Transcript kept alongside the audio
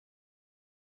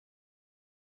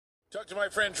Talk to my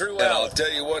friend Drew And Allen. I'll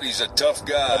tell you what, he's a tough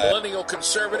guy. A millennial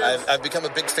conservative. I've become a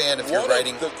big fan of your one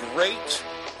writing. Of the great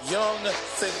young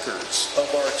thinkers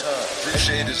of our time.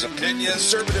 Appreciate his opinions.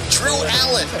 Conservative Drew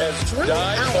Allen. As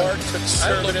die-hard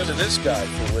conservative. I look to this guy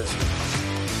for wisdom.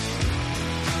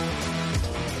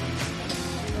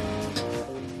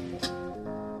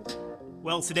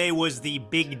 Well, today was the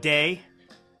big day.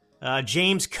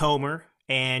 James Comer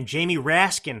and Jamie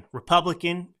Raskin,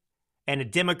 Republican and a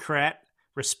Democrat,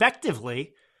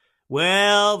 respectively,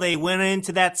 well, they went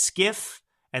into that skiff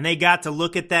and they got to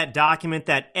look at that document,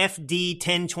 that FD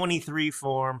 1023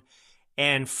 form.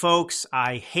 And folks,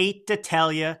 I hate to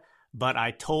tell you, but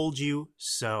I told you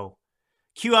so.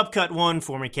 Cue up cut one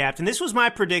for me, Captain. This was my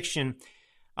prediction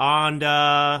on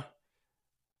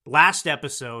last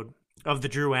episode of the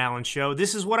Drew Allen Show.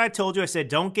 This is what I told you. I said,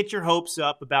 don't get your hopes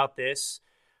up about this.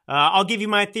 I'll give you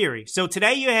my theory. So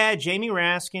today you had Jamie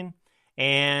Raskin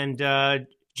and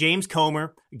James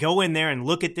Comer go in there and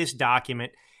look at this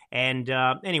document. And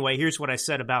anyway, here's what I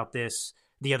said about this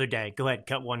the other day. Go ahead,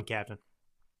 cut one, Captain.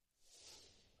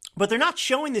 But they're not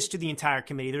showing this to the entire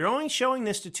committee. They're only showing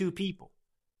this to two people.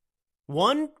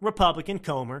 One Republican,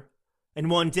 Comer,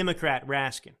 and one Democrat,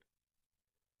 Raskin.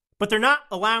 But they're not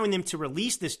allowing them to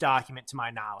release this document, to my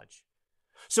knowledge.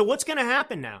 So what's going to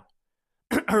happen now?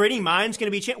 Are any minds going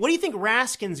to be changed? What do you think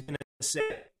Raskin's going to say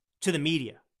to the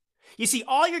media? You see,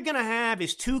 all you're going to have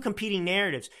is two competing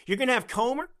narratives. You're going to have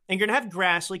Comer and you're going to have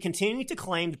Grassley continuing to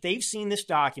claim that they've seen this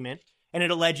document and it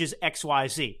alleges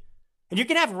XYZ. And you're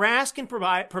going to have Raskin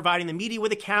providing the media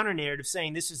with a counter narrative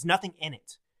saying this is nothing in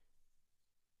it.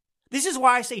 This is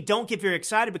why I say don't get very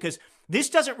excited, because this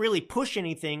doesn't really push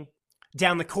anything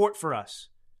down the court for us.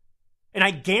 And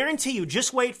I guarantee you,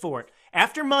 just wait for it.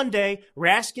 After Monday,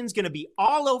 Raskin's going to be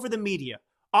all over the media,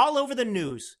 all over the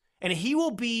news, and he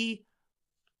will be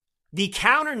the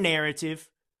counter narrative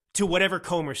to whatever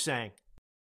Comer's saying.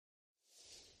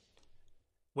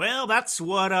 Well, that's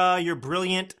what your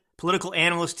brilliant political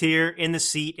analyst here in the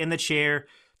seat, in the chair,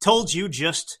 told you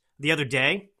just the other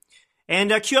day.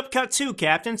 And cue up cut two,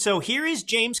 Captain. So here is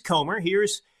James Comer.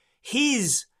 Here's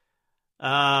his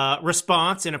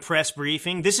response in a press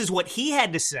briefing. This is what he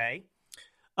had to say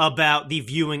about the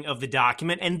viewing of the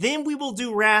document. And then we will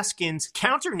do Raskin's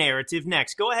counter narrative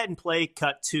next. Go ahead and play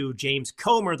cut two. James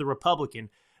Comer, the Republican.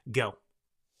 Go.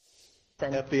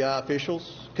 FBI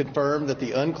officials confirmed that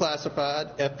the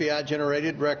unclassified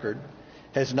FBI-generated record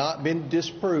has not been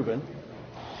disproven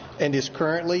and is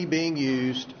currently being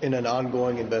used in an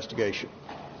ongoing investigation.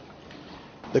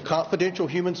 The confidential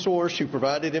human source who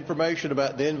provided information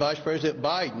about then Vice President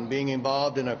Biden being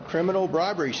involved in a criminal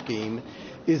bribery scheme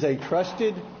is a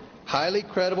trusted, highly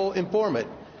credible informant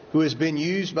who has been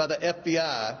used by the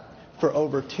FBI for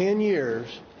over 10 years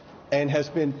and has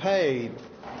been paid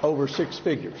over six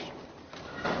figures.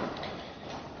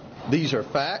 These are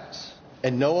facts,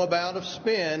 and no amount of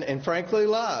spin and frankly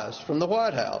lies from the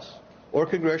White House or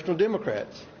congressional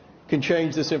Democrats can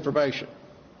change this information.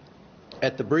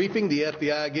 At the briefing, the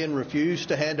FBI again refused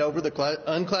to hand over the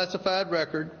unclassified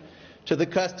record to the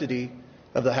custody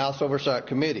of the House Oversight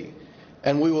Committee,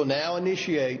 and we will now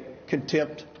initiate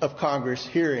contempt of Congress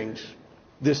hearings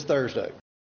this Thursday.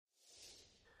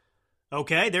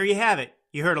 Okay, there you have it.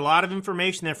 You heard a lot of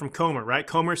information there from Comer, right?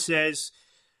 Comer says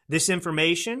this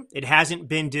information, it hasn't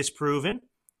been disproven.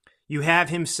 You have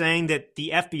him saying that the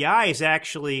FBI is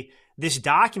actually, this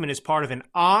document is part of an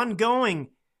ongoing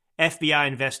FBI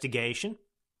investigation.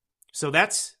 So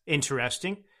that's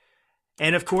interesting.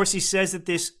 And of course, he says that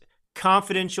this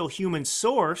confidential human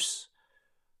source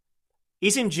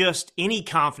isn't just any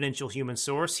confidential human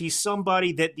source. He's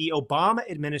somebody that the Obama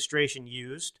administration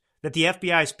used, that the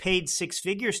FBI's paid six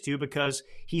figures to because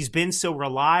he's been so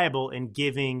reliable in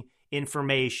giving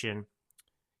information.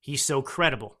 He's so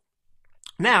credible.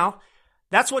 Now,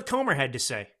 that's what Comer had to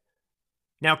say.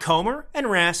 Now, Comer and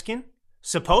Raskin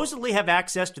supposedly have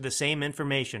access to the same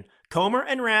information. Comer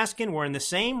and Raskin were in the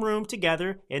same room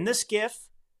together in the skiff,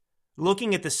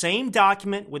 looking at the same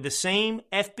document with the same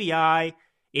FBI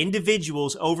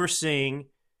individuals overseeing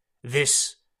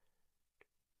this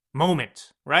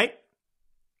moment, right?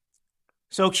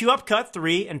 So cue up cut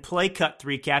three and play cut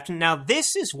three, Captain. Now,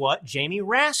 this is what Jamie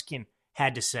Raskin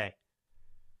had to say.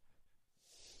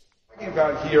 What we're talking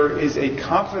about here is a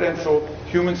confidential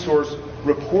human source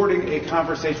reporting a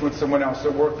conversation with someone else.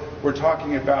 So we're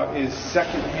talking about is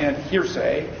secondhand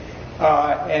hearsay,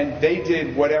 and they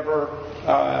did whatever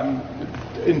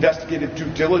investigative due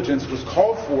diligence was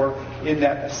called for in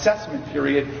that assessment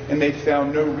period, and they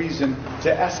found no reason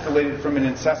to escalate it from an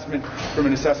assessment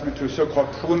to a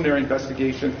so-called preliminary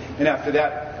investigation, and after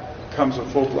that comes a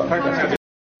full-blown investigation.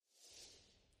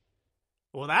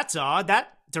 Well, that's odd.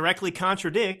 That directly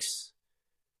contradicts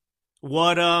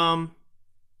what Comer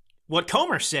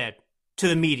said to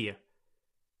the media.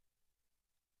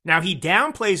 Now, he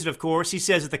downplays it, of course. He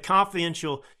says that the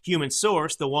confidential human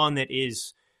source, the one that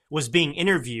was being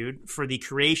interviewed for the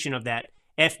creation of that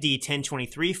FD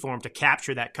 1023 form to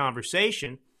capture that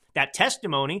conversation, that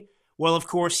testimony, well, of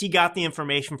course, he got the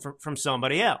information from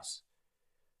somebody else.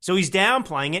 So he's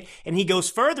downplaying it, and he goes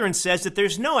further and says that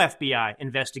there's no FBI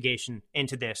investigation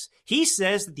into this. He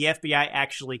says that the FBI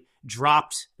actually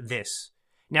dropped this.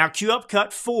 Now, cue up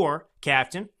cut 4,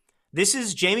 Captain. This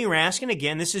is Jamie Raskin.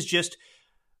 Again, this is just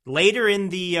later in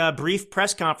the brief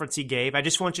press conference he gave. I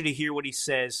just want you to hear what he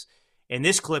says in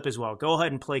this clip as well. Go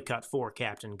ahead and play cut 4,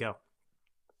 Captain. Go.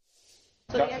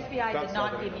 So the FBI did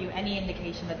not give you any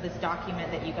indication that this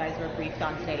document that you guys were briefed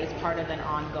on today is part of an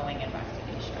ongoing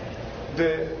investigation?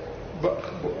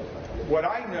 What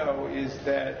I know is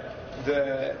that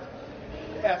the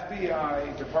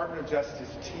FBI Department of Justice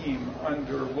team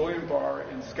under William Barr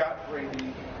and Scott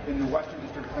Brady in the Western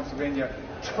District of Pennsylvania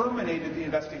terminated the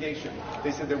investigation.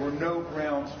 They said there were no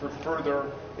grounds for further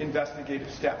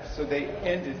investigative steps, so they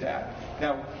ended that.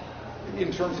 Now,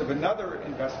 in terms of another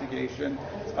investigation,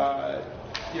 I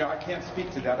can't speak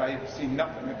to that. I have seen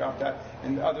nothing about that,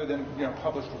 and other than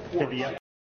published reports.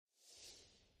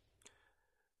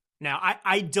 Now,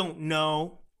 I don't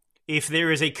know if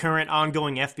there is a current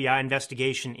ongoing FBI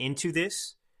investigation into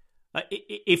this.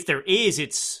 If there is,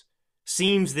 it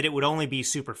seems that it would only be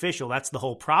superficial. That's the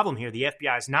whole problem here. The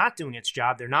FBI is not doing its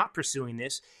job. They're not pursuing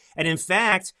this. And in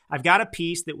fact, I've got a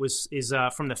piece that is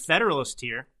from the Federalist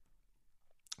here,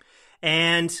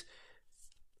 and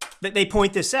they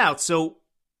point this out. So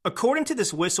according to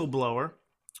this whistleblower,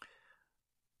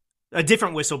 a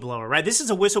different whistleblower, right? This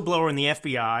is a whistleblower in the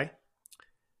FBI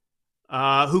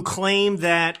who claimed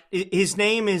that his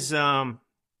name is, well,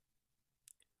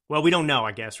 we don't know,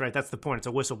 I guess, right? That's the point. It's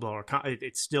a whistleblower.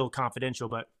 It's still confidential,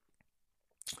 but.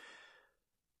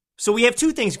 So we have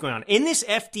two things going on. In this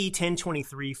FD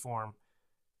 1023 form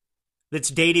that's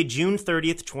dated June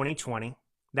 30th, 2020,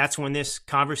 that's when this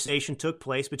conversation took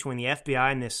place between the FBI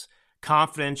and this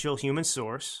confidential human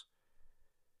source.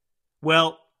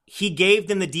 Well, he gave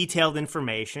them the detailed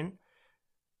information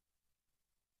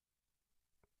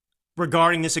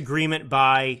regarding this agreement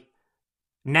by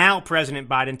now President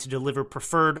Biden to deliver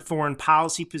preferred foreign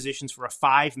policy positions for a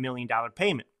 $5 million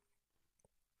payment.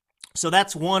 So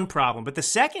that's one problem. But the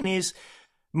second is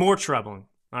more troubling,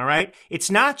 all right? It's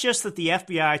not just that the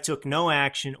FBI took no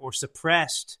action or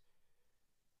suppressed.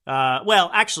 Let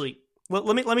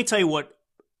me tell you what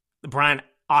Brian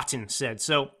Otten said.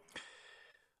 So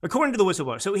according to the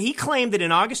whistleblower, so he claimed that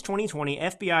in August 2020,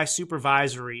 FBI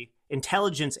supervisory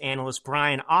intelligence analyst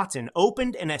Brian Otten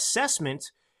opened an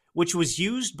assessment which was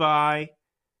used by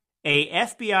a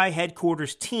FBI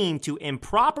headquarters team to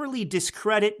improperly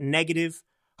discredit negative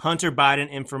Hunter Biden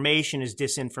information as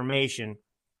disinformation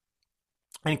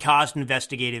and caused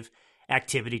investigative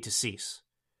activity to cease.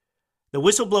 The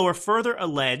whistleblower further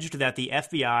alleged that the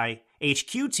FBI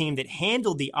HQ team that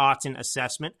handled the Otten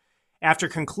assessment, after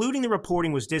concluding the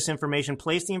reporting was disinformation,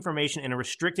 placed the information in a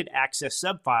restricted access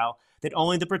subfile that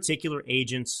only the particular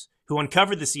agents who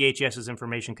uncovered the CHS's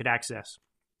information could access.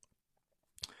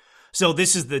 So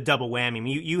this is the double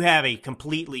whammy. You have a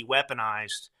completely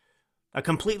weaponized, a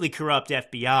completely corrupt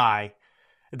FBI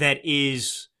that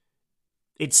is,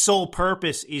 its sole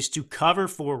purpose is to cover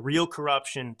for real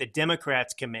corruption that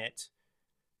Democrats commit.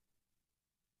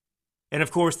 And of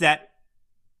course, that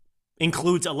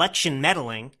includes election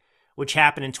meddling, which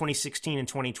happened in 2016 and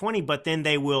 2020. But then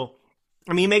they will,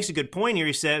 he makes a good point here.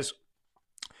 He says,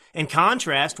 in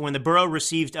contrast, when the Bureau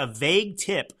received a vague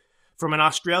tip from an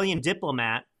Australian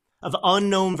diplomat of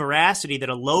unknown veracity that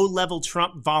a low-level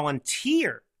Trump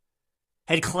volunteer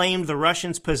had claimed the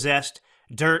Russians possessed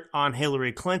dirt on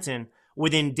Hillary Clinton,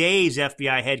 within days,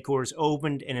 FBI headquarters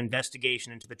opened an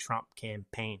investigation into the Trump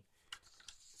campaign.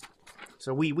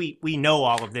 So we know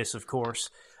all of this, of course,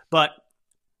 but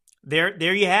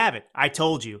there you have it. I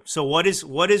told you. So what is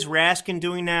Raskin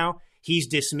doing now? He's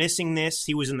dismissing this.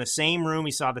 He was in the same room.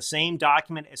 He saw the same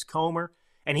document as Comer,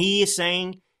 and he is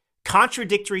saying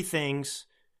contradictory things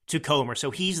to Comer.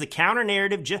 So he's the counter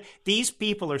narrative. These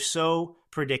people are so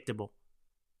predictable.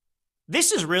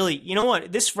 This is really, you know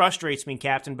what? This frustrates me,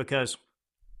 Captain, because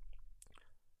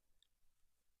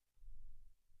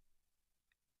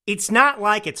it's not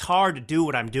like it's hard to do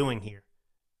what I'm doing here,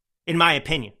 in my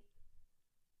opinion.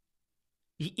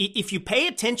 If you pay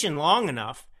attention long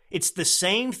enough, it's the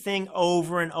same thing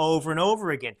over and over and over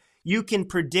again. You can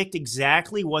predict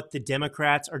exactly what the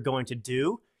Democrats are going to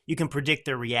do. You can predict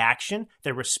their reaction,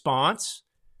 their response.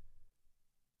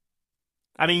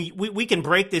 I mean, we can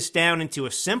break this down into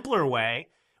a simpler way,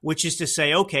 which is to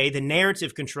say, okay, the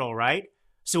narrative control, right?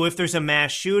 So if there's a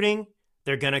mass shooting,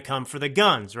 they're going to come for the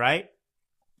guns, right?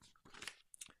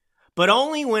 But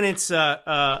only when it's,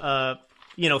 certain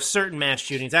mass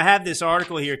shootings. I have this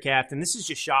article here, Captain. This is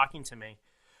just shocking to me.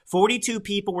 42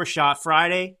 people were shot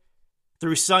Friday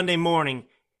through Sunday morning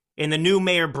in the new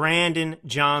Mayor Brandon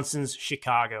Johnson's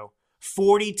Chicago.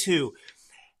 42.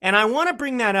 And I want to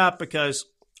bring that up because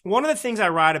one of the things I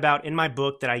write about in my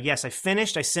book that I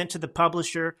finished, I sent to the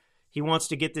publisher. He wants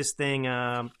to get this thing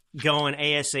going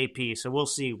ASAP. So we'll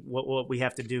see what we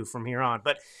have to do from here on.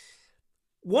 But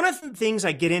one of the things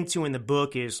I get into in the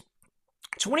book is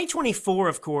 2024,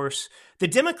 of course, the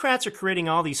Democrats are creating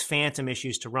all these phantom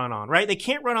issues to run on, right? They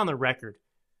can't run on the record.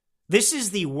 This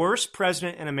is the worst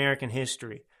president in American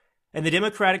history. And the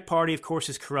Democratic Party, of course,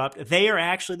 is corrupt. They are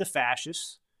actually the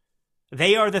fascists.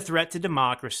 They are the threat to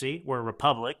democracy. We're a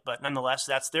republic, but nonetheless,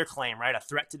 that's their claim, right? A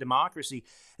threat to democracy.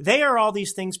 They are all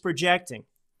these things projecting.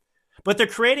 But they're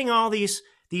creating all these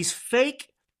fake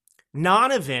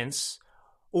non-events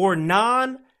or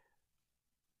non-problems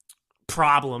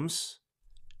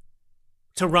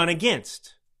to run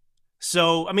against.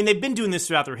 So, I mean, they've been doing this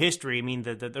throughout their history. I mean,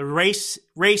 the race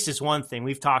is one thing.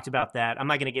 We've talked about that. I'm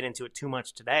not going to get into it too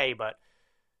much today, but,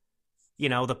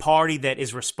 the party that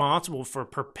is responsible for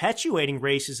perpetuating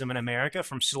racism in America,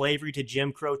 from slavery to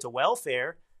Jim Crow to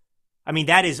welfare, I mean,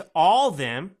 that is all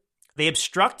them. They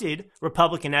obstructed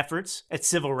Republican efforts at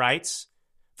civil rights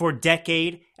for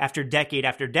decade after decade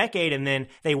after decade, and then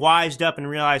they wised up and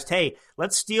realized, hey,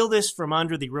 let's steal this from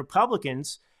under the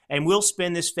Republicans, and we'll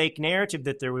spin this fake narrative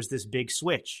that there was this big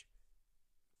switch.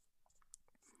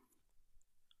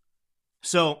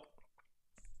 So,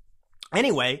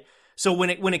 anyway, so when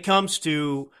it comes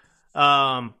to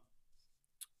the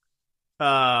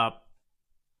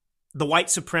white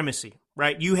supremacy,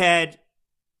 right? You had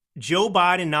Joe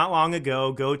Biden not long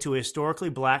ago go to a historically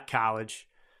black college,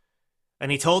 and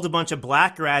he told a bunch of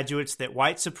black graduates that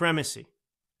white supremacy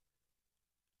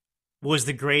was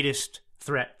the greatest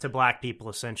threat to black people,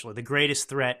 essentially. The greatest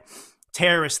threat,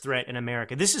 terrorist threat in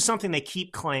America. This is something they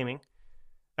keep claiming.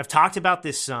 I've talked about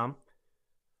this some.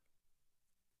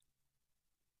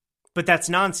 But that's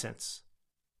nonsense.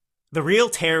 The real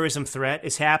terrorism threat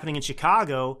is happening in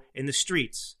Chicago in the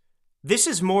streets. This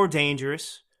is more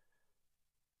dangerous,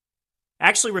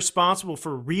 actually responsible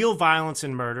for real violence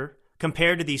and murder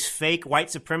compared to these fake white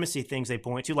supremacy things they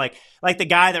point to, like the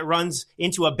guy that runs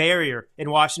into a barrier in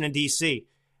Washington, D.C.,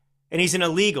 and he's an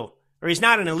illegal, or he's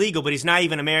not an illegal, but he's not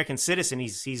even an American citizen.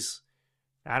 He's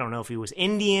I don't know if he was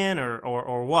Indian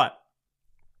or what.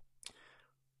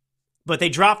 But they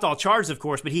dropped all charges, of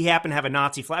course, but he happened to have a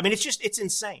Nazi flag. I mean, it's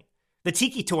insane. The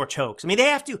Tiki Torch hoax. I mean, they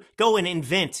have to go and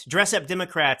dress up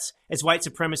Democrats as white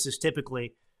supremacists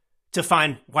typically to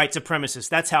find white supremacists.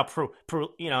 That's how,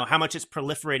 how much it's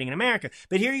proliferating in America.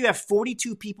 But here you have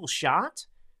 42 people shot.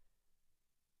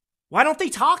 Why don't they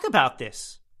talk about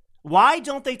this? Why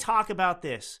don't they talk about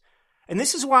this? And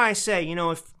this is why I say,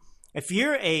 if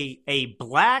you're a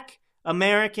black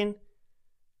American,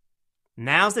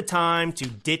 now's the time to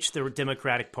ditch the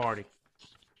Democratic Party.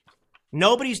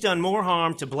 Nobody's done more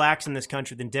harm to blacks in this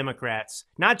country than Democrats,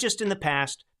 not just in the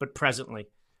past, but presently.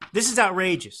 This is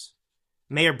outrageous.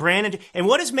 Mayor Brandon, and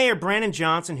what is Mayor Brandon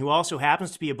Johnson, who also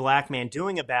happens to be a black man,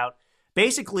 doing about?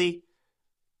 Basically,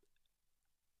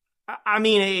 I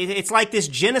mean, it's like this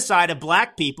genocide of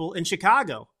black people in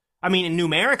Chicago. I mean,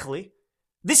 numerically.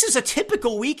 This is a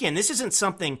typical weekend. This isn't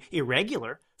something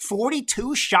irregular.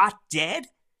 42 shot dead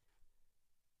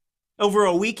over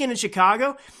a weekend in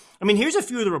Chicago. I mean, here's a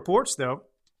few of the reports, though.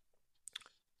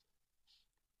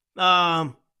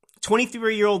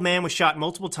 23-year-old man was shot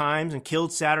multiple times and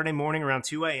killed Saturday morning around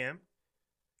 2 a.m.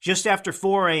 Just after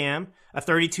 4 a.m., a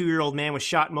 32-year-old man was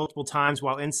shot multiple times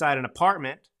while inside an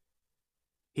apartment.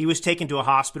 He was taken to a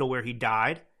hospital where he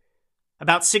died.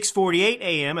 About 6:48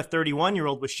 a.m., a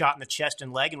 31-year-old was shot in the chest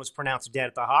and leg and was pronounced dead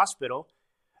at the hospital.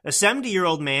 A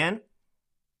 70-year-old man,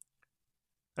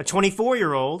 a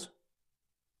 24-year-old,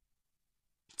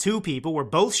 two people were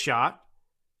both shot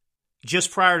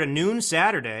just prior to noon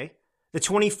Saturday. The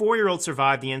 24-year-old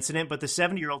survived the incident, but the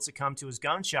 70-year-old succumbed to his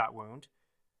gunshot wound.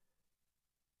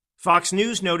 Fox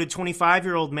News noted a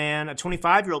 25-year-old man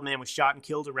was shot and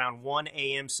killed around 1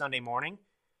 a.m. Sunday morning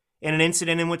in an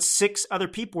incident in which 6 other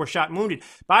people were shot and wounded.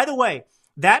 By the way,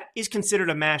 that is considered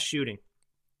a mass shooting.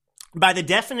 By the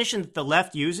definition that the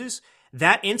left uses,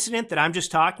 that incident that I'm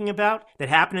just talking about that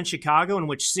happened in Chicago in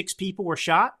which 6 people were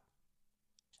shot,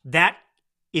 that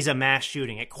is a mass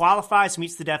shooting. It qualifies,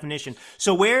 meets the definition.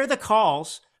 So where are the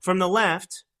calls from the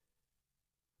left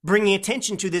bringing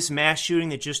attention to this mass shooting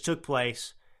that just took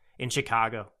place in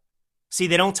Chicago. See,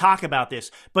 they don't talk about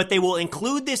this, but they will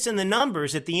include this in the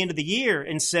numbers at the end of the year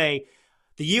and say,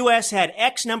 the U.S. had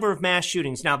X number of mass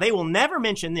shootings. Now, they will never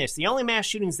mention this. The only mass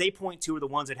shootings they point to are the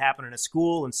ones that happen in a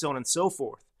school and so on and so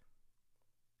forth.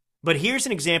 But here's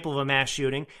an example of a mass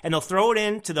shooting, and they'll throw it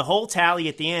into the whole tally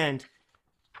at the end,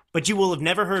 but you will have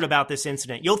never heard about this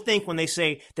incident. You'll think when they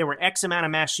say there were X amount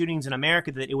of mass shootings in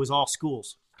America that it was all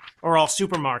schools or all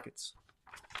supermarkets.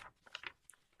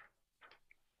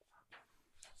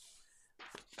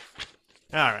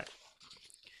 All right.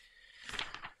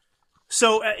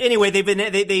 So anyway,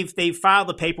 they've filed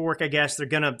the paperwork. I guess they're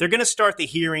gonna start the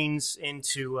hearings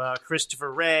into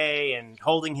Christopher Wray and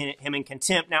holding him in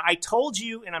contempt. Now, I told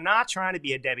you, and I'm not trying to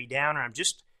be a Debbie Downer. I'm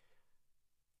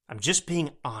just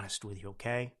being honest with you.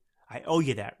 Okay, I owe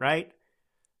you that, right?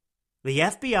 The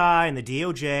FBI and the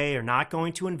DOJ are not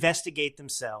going to investigate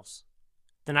themselves.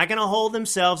 They're not going to hold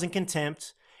themselves in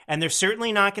contempt, and they're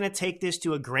certainly not going to take this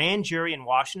to a grand jury in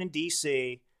Washington,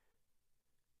 D.C.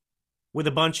 with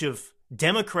a bunch of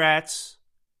Democrat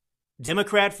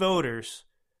voters,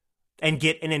 and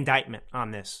get an indictment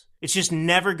on this. It's just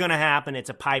never going to happen. It's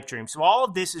a pipe dream. So all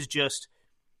of this is just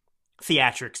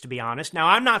theatrics, to be honest. Now,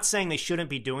 I'm not saying they shouldn't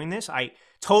be doing this. I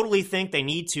totally think they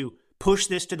need to push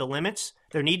this to the limits.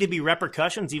 There need to be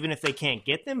repercussions, even if they can't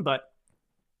get them. But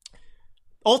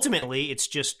ultimately, it's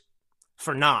just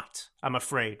for naught, I'm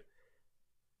afraid.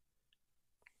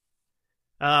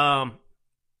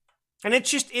 And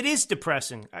it is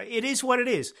depressing. It is what it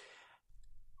is.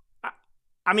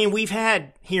 I mean, we've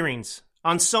had hearings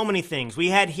on so many things. We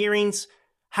had hearings.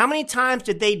 How many times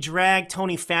did they drag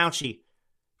Tony Fauci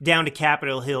down to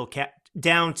Capitol Hill,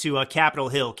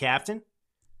 Captain?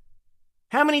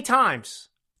 How many times?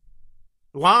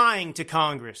 Lying to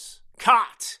Congress.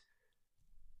 Caught.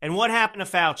 And what happened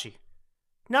to Fauci?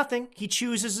 Nothing. He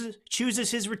chooses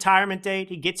his retirement date.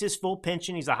 He gets his full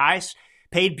pension. He's the highest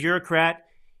paid bureaucrat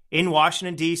in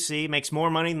Washington, D.C., makes more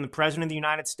money than the President of the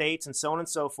United States, and so on and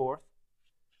so forth.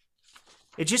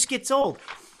 It just gets old.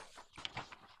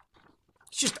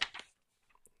 It's just,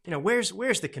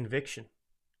 where's the conviction?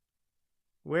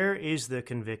 Where is the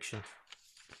conviction?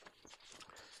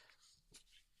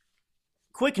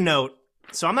 Quick note.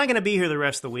 So I'm not going to be here the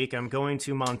rest of the week. I'm going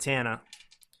to Montana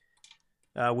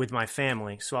with my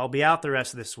family. So I'll be out the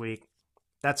rest of this week.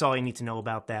 That's all you need to know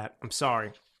about that. I'm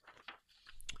sorry.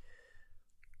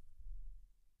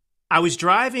 I was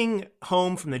driving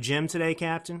home from the gym today,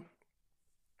 Captain,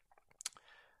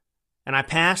 and I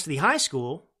passed the high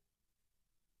school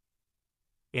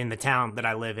in the town that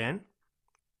I live in,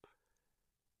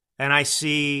 and I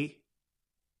see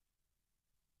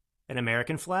an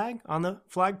American flag on the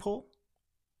flagpole,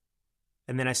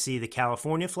 and then I see the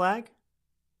California flag,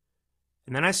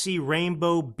 and then I see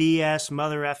rainbow BS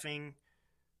mother effing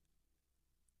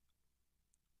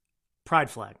pride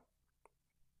flag.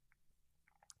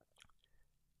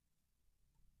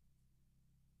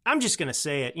 I'm just going to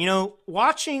say it.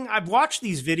 I've watched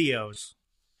these videos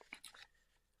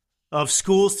of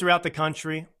schools throughout the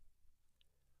country,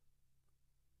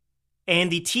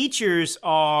 and the teachers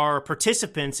are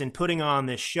participants in putting on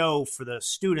this show for the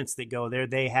students that go there.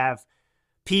 They have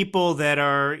people that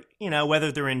are,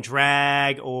 whether they're in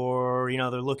drag or,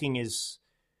 they're looking as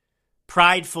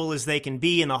prideful as they can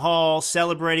be in the hall,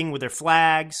 celebrating with their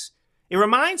flags. It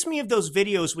reminds me of those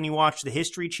videos when you watch the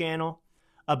History Channel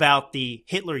about the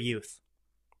Hitler Youth.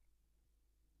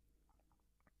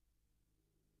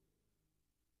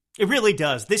 It really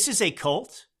does. This is a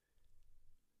cult.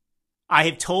 I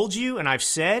have told you and I've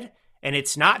said, and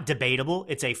it's not debatable,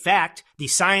 it's a fact. The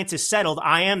science is settled.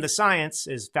 I am the science,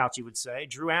 as Fauci would say.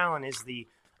 Drew Allen is the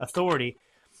authority.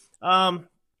 Pride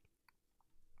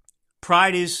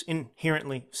is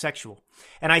inherently sexual.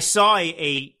 And I saw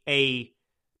a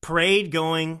parade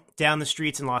going down the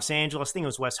streets in Los Angeles. I think it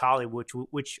was West Hollywood,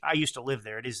 which I used to live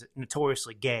there. It is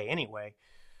notoriously gay anyway.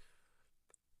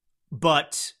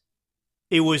 But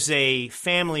it was a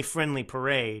family-friendly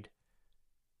parade.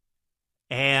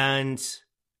 And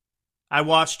I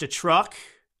watched a truck.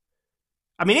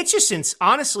 I mean, it's just,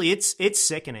 honestly, it's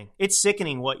sickening. It's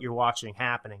sickening what you're watching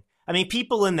happening. I mean,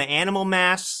 people in the animal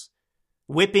masks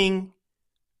whipping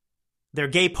their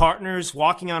gay partners,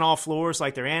 walking on all floors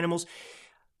like they're animals.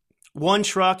 One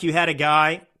truck, you had a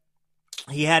guy,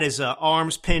 he had his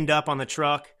arms pinned up on the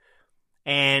truck,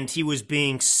 and he was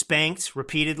being spanked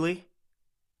repeatedly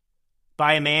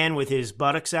by a man with his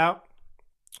buttocks out.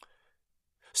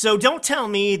 So don't tell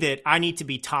me that I need to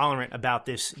be tolerant about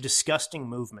this disgusting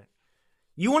movement.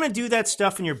 You want to do that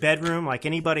stuff in your bedroom like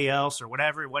anybody else or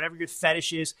whatever your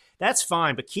fetish is, that's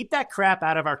fine. But keep that crap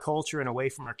out of our culture and away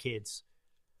from our kids.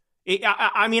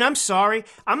 I mean, I'm sorry.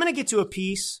 I'm going to get to a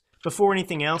piece before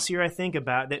anything else here, I think,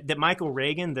 about that Michael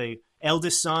Reagan, the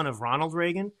eldest son of Ronald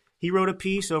Reagan, he wrote a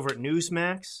piece over at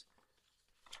Newsmax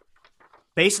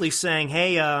basically saying,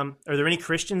 hey, are there any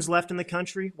Christians left in the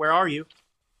country? Where are you?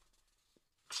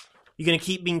 You going to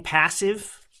keep being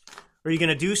passive or are you going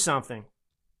to do something?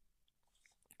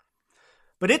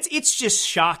 But it's just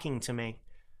shocking to me.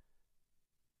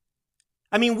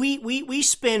 I mean, we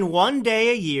spend one day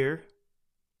a year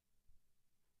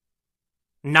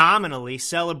nominally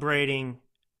celebrating,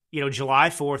 July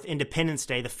 4th, Independence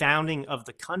Day, the founding of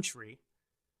the country.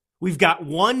 We've got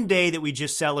one day that we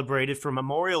just celebrated for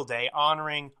Memorial Day,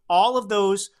 honoring all of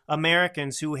those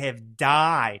Americans who have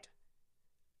died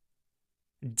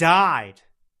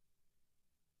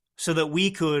so that we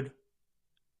could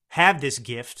have this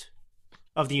gift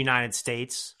of the United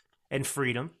States and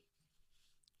freedom.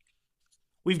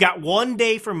 We've got one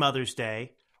day for Mother's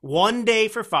Day, one day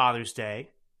for Father's Day.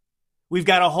 We've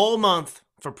got a whole month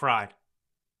for Pride.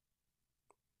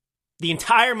 The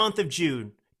entire month of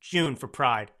June for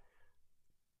Pride.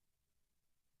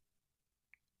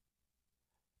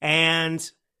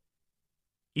 And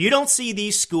you don't see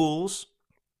these schools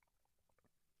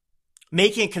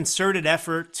making a concerted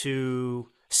effort to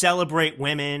celebrate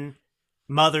women,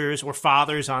 mothers, or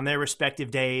fathers on their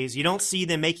respective days. You don't see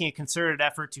them making a concerted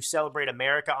effort to celebrate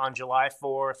America on July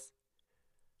 4th.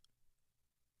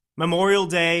 Memorial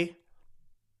Day.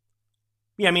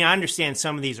 Yeah, I mean, I understand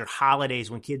some of these are holidays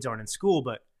when kids aren't in school,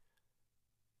 but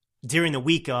during the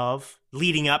week of,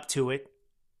 leading up to it,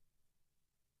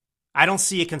 I don't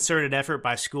see a concerted effort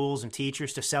by schools and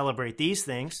teachers to celebrate these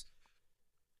things.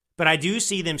 But I do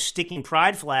see them sticking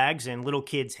pride flags in little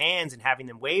kids' hands and having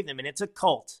them wave them, and it's a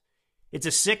cult. It's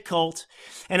a sick cult.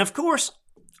 And of course,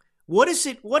 what does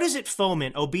it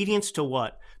foment? Obedience to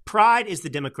what? Pride is the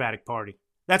Democratic Party.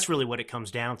 That's really what it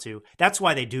comes down to. That's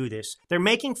why they do this. They're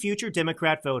making future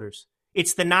Democrat voters.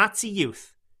 It's the Nazi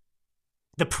youth.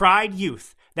 The Pride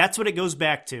youth. That's what it goes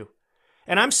back to.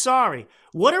 And I'm sorry,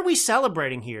 what are we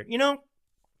celebrating here?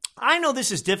 I know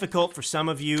this is difficult for some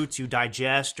of you to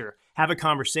digest or have a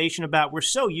conversation about. We're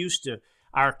so used to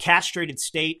our castrated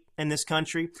state in this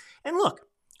country. And look,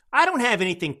 I don't have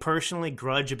anything personally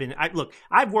grudge.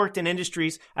 I've worked in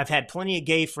industries. I've had plenty of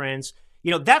gay friends.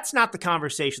 That's not the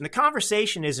conversation. The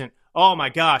conversation isn't, oh my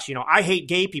gosh, I hate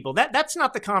gay people. That's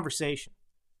not the conversation.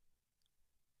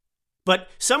 But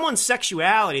someone's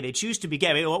sexuality, they choose to be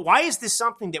gay. Why is this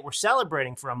something that we're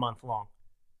celebrating for a month long?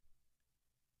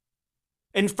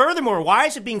 And furthermore, why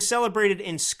is it being celebrated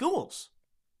in schools?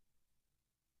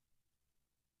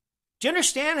 Do you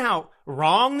understand how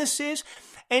wrong this is?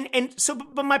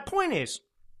 But my point is,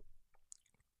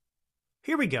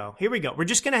 here we go. We're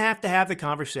just going to have the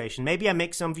conversation. Maybe I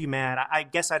make some of you mad. I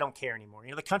guess I don't care anymore.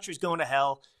 The country's going to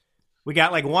hell. We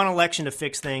got like one election to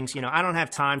fix things. I don't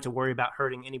have time to worry about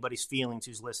hurting anybody's feelings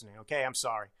who's listening. Okay, I'm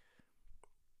sorry.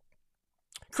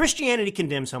 Christianity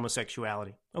condemns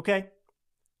homosexuality. Okay?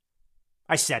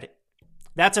 I said it.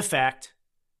 That's a fact.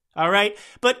 All right?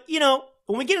 But,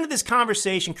 when we get into this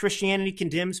conversation, Christianity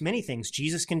condemns many things.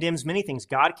 Jesus condemns many things.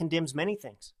 God condemns many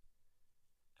things.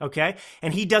 Okay?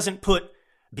 And he doesn't put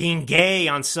being gay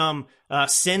on some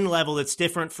sin level that's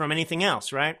different from anything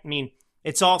else, right? I mean,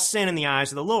 it's all sin in the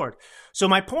eyes of the Lord. So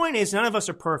my point is, none of us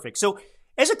are perfect. So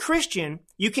as a Christian,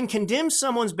 you can condemn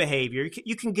someone's behavior.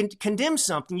 You can condemn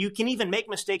something. You can even make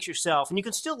mistakes yourself, and you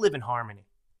can still live in harmony.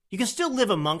 You can still live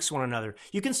amongst one another.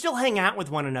 You can still hang out with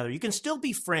one another. You can still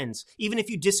be friends, even if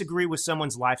you disagree with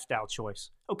someone's lifestyle choice.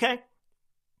 Okay?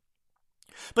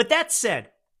 But that said,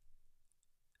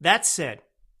 I'm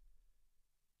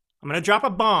going to drop a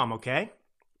bomb, okay?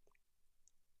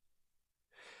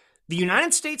 The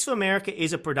United States of America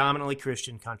is a predominantly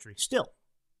Christian country, still.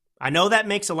 I know that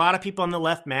makes a lot of people on the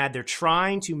left mad. They're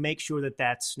trying to make sure that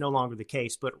that's no longer the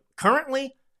case. But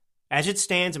currently, as it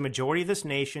stands, a majority of this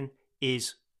nation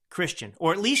is Christian,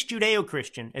 or at least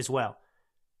Judeo-Christian as well.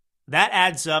 That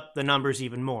adds up the numbers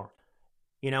even more.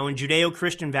 In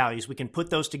Judeo-Christian values, we can put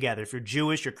those together. If you're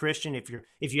Jewish or Christian,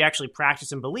 if you actually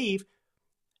practice and believe,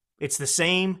 it's the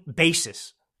same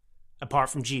basis apart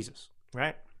from Jesus,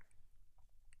 right?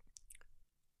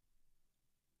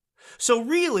 So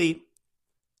really,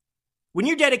 when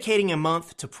you're dedicating a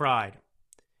month to Pride,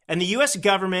 and the U.S.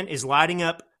 government is lighting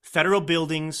up federal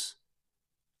buildings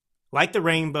like the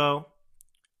Rainbow,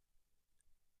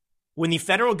 when the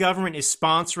federal government is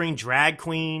sponsoring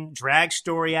drag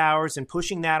story hours and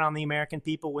pushing that on the American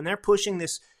people, when they're pushing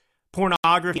this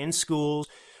pornography in schools,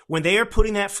 when they are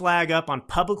putting that flag up on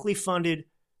publicly funded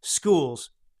schools,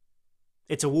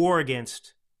 it's a war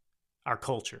against our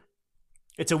culture.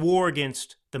 It's a war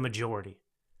against the majority.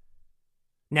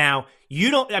 Now,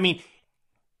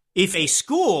 if a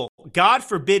school, God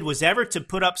forbid, was ever to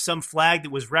put up some flag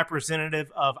that was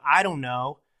representative of, I don't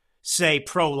know, say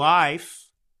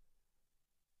pro-life,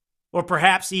 or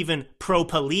perhaps even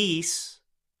pro-police,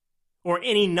 or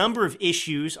any number of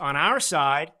issues on our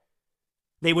side,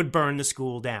 they would burn the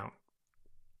school down.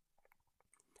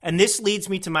 And this leads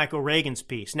me to Michael Reagan's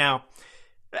piece. Now,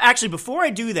 actually, before I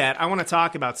do that, I want to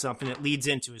talk about something that leads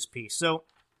into his piece. So,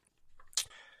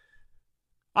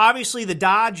 obviously, the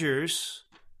Dodgers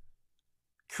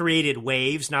created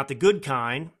waves, not the good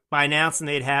kind, by announcing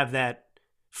they'd have that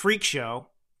freak show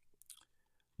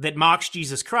that mocks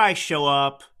Jesus Christ show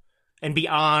up and be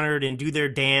honored and do their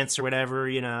dance or whatever,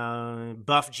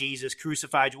 buff Jesus,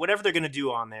 crucified, whatever they're going to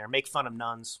do on there, make fun of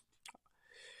nuns.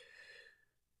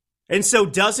 And so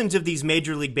dozens of these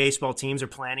Major League Baseball teams are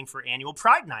planning for annual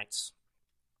Pride Nights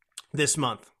this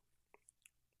month.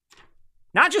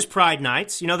 Not just Pride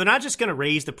Nights. They're not just going to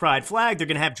raise the Pride flag. They're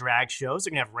going to have drag shows.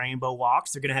 They're going to have rainbow walks.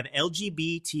 They're going to have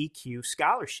LGBTQ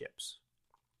scholarships.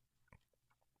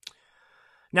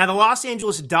 Now, the Los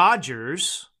Angeles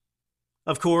Dodgers,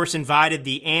 of course, invited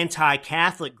the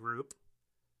anti-Catholic group,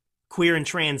 Queer and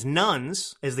Trans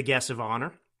Nuns, as the guests of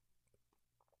honor.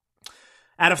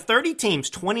 Out of 30 teams,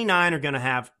 29 are going to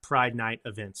have Pride Night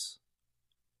events.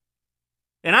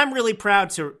 And I'm really proud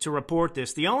to report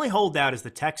this. The only holdout is the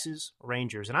Texas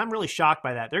Rangers, and I'm really shocked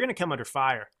by that. They're going to come under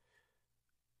fire.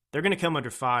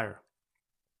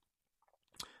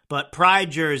 But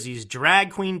Pride jerseys,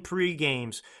 drag queen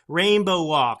pre-games, rainbow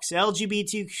walks,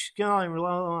 LGBT...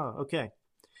 Okay.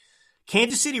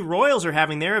 Kansas City Royals are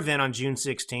having their event on June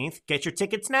 16th. Get your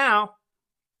tickets now.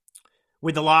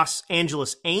 With the Los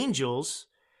Angeles Angels.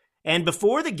 And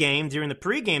before the game, during the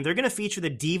pregame, they're going to feature the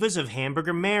Divas of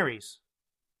Hamburger Mary's.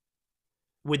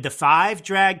 With the 5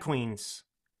 drag queens,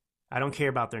 I don't care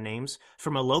about their names,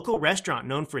 from a local restaurant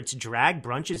known for its drag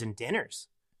brunches and dinners.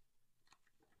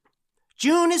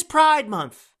 June is Pride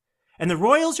Month, and the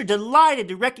Royals are delighted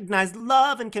to recognize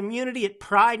love and community at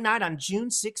Pride Night on June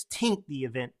 16th, the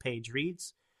event page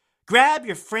reads. Grab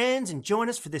your friends and join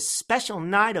us for this special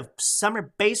night of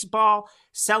summer baseball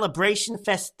celebration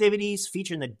festivities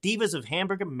featuring the Divas of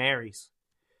Hamburger Mary's.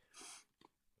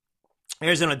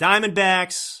 Arizona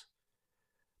Diamondbacks,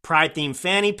 Pride-themed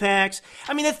fanny packs.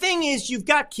 The thing is, you've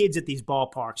got kids at these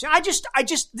ballparks.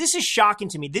 This is shocking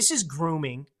to me. This is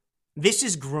grooming.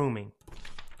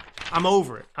 I'm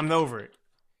over it.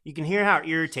 You can hear how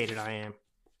irritated I am.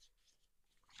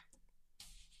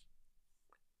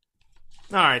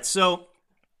 All right, so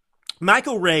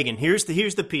Michael Reagan, here's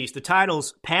the piece. The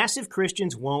title's Passive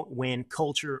Christians Won't Win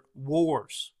Culture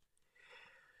Wars.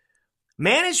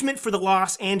 Management for the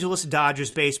Los Angeles Dodgers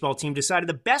baseball team decided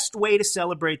the best way to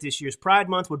celebrate this year's Pride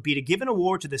Month would be to give an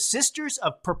award to the Sisters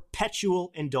of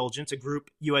Perpetual Indulgence, a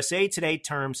group USA Today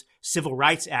terms civil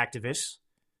rights activists.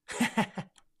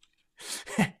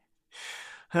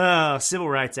 Oh, civil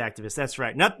rights activists, that's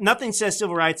right. Nothing says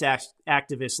civil rights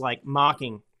activists like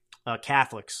mocking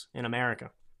Catholics in America.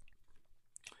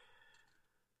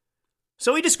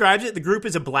 So he describes it, the group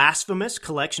is a blasphemous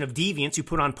collection of deviants who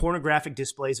put on pornographic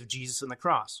displays of Jesus and the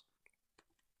cross.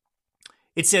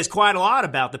 It says quite a lot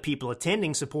about the people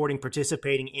attending, supporting,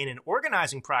 participating in, and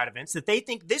organizing Pride events that they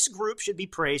think this group should be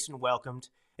praised and welcomed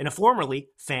in a formerly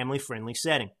family-friendly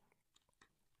setting.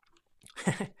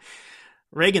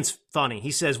 Reagan's funny. He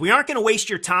says, we aren't going to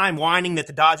waste your time whining that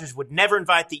the Dodgers would never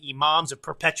invite the imams of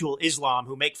perpetual Islam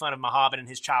who make fun of Muhammad and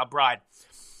his child bride.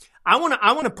 I want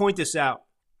to point this out.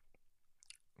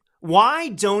 Why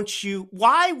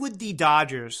would the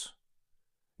Dodgers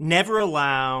never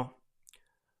allow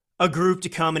a group to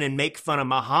come in and make fun of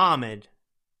Muhammad,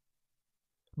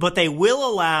 but they will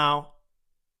allow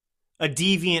a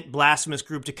deviant, blasphemous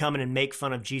group to come in and make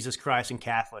fun of Jesus Christ and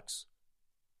Catholics?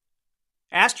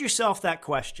 Ask yourself that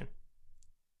question.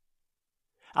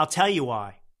 I'll tell you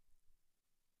why.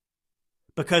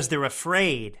 Because they're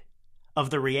afraid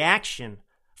of the reaction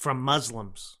from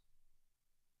Muslims.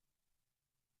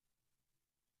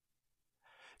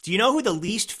 Do you know who the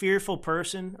least fearful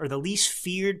person or the least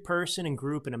feared person and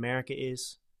group in America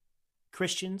is?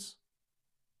 Christians.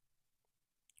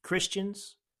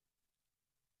 Christians.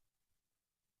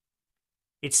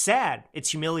 It's sad,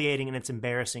 it's humiliating, and it's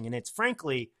embarrassing, and it's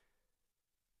frankly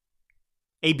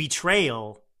a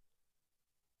betrayal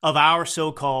of our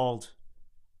so-called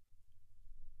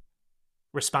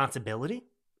responsibility.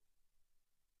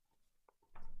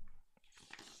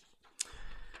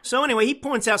 So anyway, he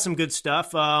points out some good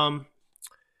stuff.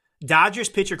 Dodgers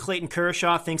pitcher Clayton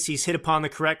Kershaw thinks he's hit upon the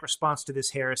correct response to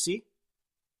this heresy.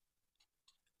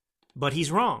 But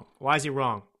he's wrong. Why is he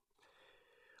wrong?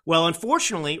 Well,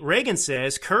 unfortunately, Reagan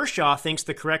says Kershaw thinks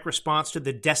the correct response to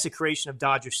the desecration of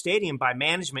Dodger Stadium by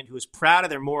management who is proud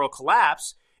of their moral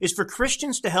collapse is for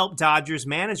Christians to help Dodgers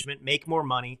management make more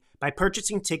money by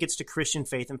purchasing tickets to Christian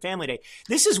Faith and Family Day.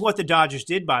 This is what the Dodgers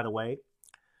did, by the way.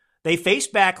 They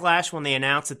faced backlash when they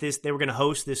announced that they were going to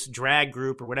host this drag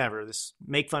group or whatever, this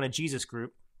Make Fun of Jesus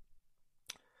group.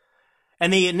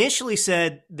 And they initially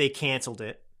said they canceled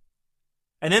it.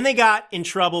 And then they got in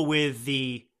trouble with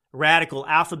the radical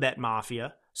alphabet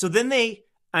mafia. So then they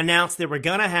announced they were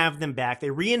going to have them back. They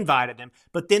re-invited them.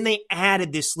 But then they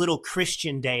added this little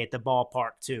Christian day at the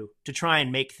ballpark too, to try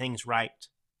and make things right.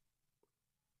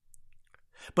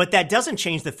 But that doesn't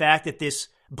change the fact that this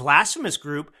blasphemous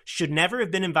group should never have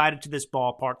been invited to this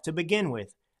ballpark to begin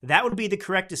with. That would be the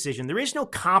correct decision. There is no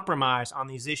compromise on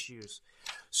these issues.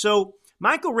 So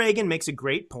Michael Reagan makes a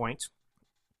great point.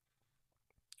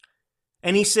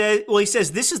 And he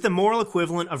says this is the moral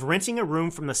equivalent of renting a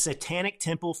room from the Satanic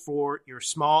Temple for your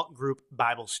small group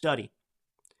Bible study.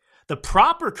 The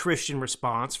proper Christian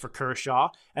response for Kershaw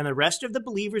and the rest of the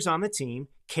believers on the team,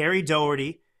 Kerry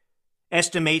Doherty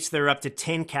estimates there are up to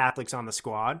 10 Catholics on the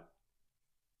squad,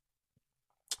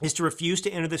 is to refuse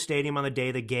to enter the stadium on the day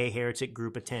the gay heretic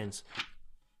group attends.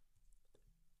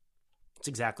 That's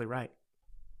exactly right.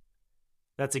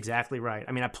 That's exactly right.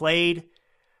 I mean, I played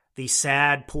the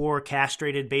sad, poor,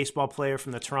 castrated baseball player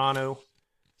from the Toronto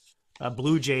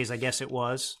Blue Jays, I guess it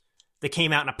was, that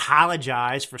came out and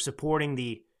apologized for supporting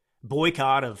the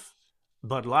boycott of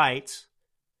Bud Light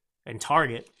and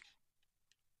Target.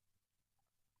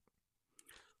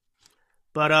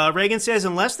 But Reagan says,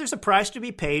 unless there's a price to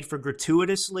be paid for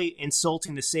gratuitously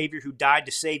insulting the Savior who died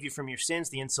to save you from your sins,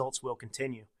 the insults will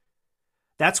continue.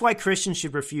 That's why Christians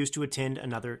should refuse to attend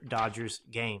another Dodgers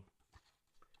game.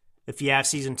 If you have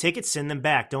season tickets, send them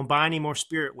back. Don't buy any more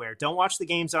spirit wear. Don't watch the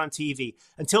games on TV.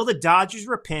 Until the Dodgers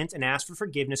repent and ask for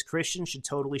forgiveness, Christians should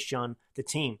totally shun the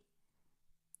team.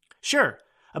 Sure,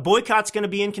 a boycott's going to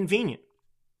be inconvenient.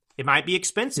 It might be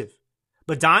expensive.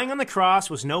 But dying on the cross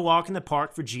was no walk in the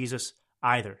park for Jesus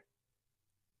either.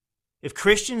 If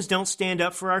Christians don't stand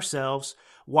up for ourselves,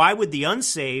 why would the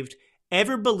unsaved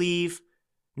ever believe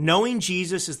knowing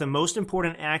Jesus is the most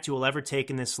important act you will ever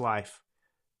take in this life?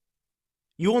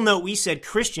 You will note we said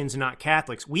Christians, not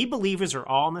Catholics. We believers are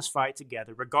all in this fight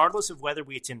together, regardless of whether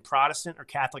we attend Protestant or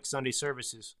Catholic Sunday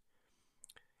services.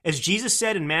 As Jesus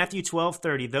said in Matthew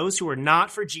 12:30, those who are not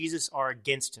for Jesus are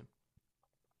against him.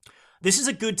 This is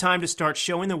a good time to start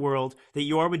showing the world that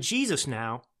you are with Jesus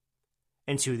now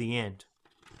and to the end.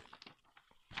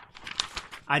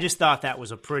 I just thought that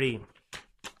was look,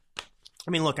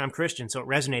 I'm Christian, so it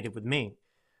resonated with me.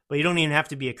 But you don't even have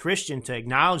to be a Christian to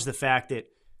acknowledge the fact that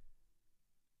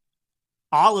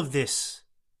all of this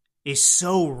is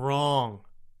so wrong.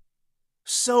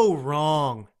 So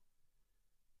wrong.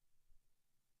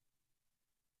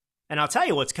 And I'll tell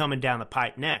you what's coming down the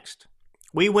pipe next.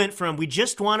 We went from we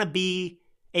just want to be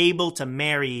able to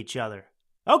marry each other.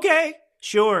 Okay,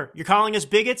 sure. You're calling us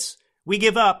bigots? We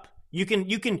give up. You can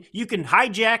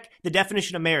hijack the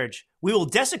definition of marriage. We will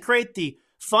desecrate the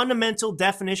fundamental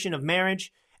definition of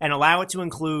marriage and allow it to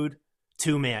include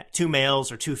two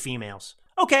males or two females.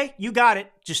 Okay, you got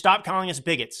it. Just stop calling us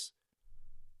bigots.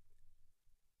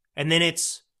 And then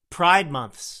it's Pride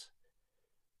Months,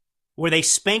 where they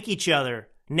spank each other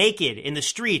naked in the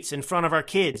streets in front of our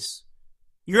kids.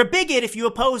 You're a bigot if you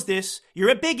oppose this.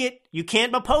 You're a bigot. You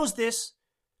can't oppose this.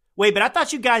 Wait, but I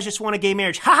thought you guys just want a gay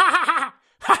marriage. Ha ha ha ha!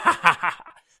 Ha ha ha ha!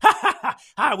 Ha ha ha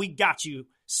ha! We got you,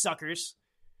 suckers.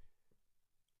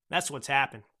 That's what's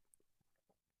happened.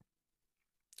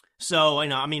 So,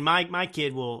 my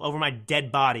kid will, over my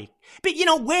dead body. But,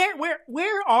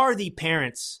 where are the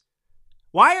parents?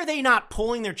 Why are they not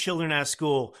pulling their children out of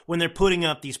school when they're putting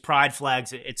up these pride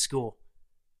flags at school?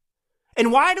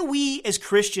 And why do we, as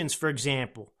Christians, for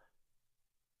example,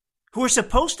 who are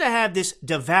supposed to have this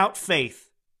devout faith,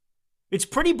 it's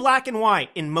pretty black and white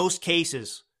in most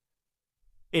cases.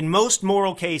 In most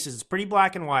moral cases, it's pretty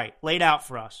black and white, laid out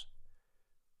for us.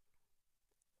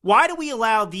 Why do we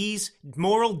allow these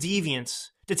moral deviants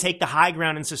to take the high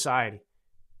ground in society?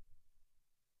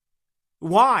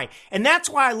 Why? And that's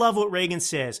why I love what Reagan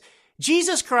says.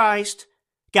 Jesus Christ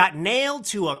got nailed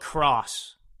to a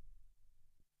cross,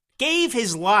 gave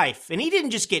his life, and he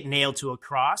didn't just get nailed to a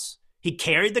cross. He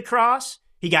carried the cross.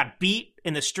 He got beat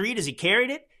in the street as he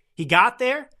carried it. He got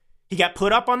there. He got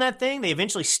put up on that thing. They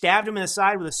eventually stabbed him in the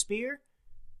side with a spear.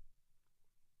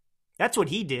 That's what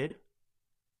he did.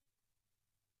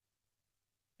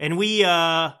 And we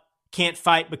can't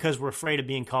fight because we're afraid of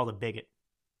being called a bigot.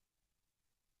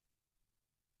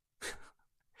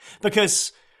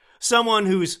 Because someone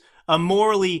who's a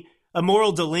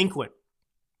moral delinquent,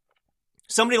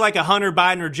 somebody like a Hunter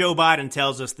Biden or Joe Biden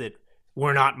tells us that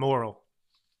we're not moral.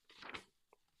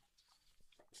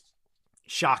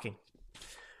 Shocking.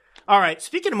 All right,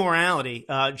 speaking of morality,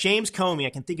 James Comey, I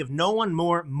can think of no one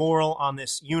more moral on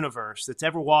this universe that's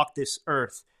ever walked this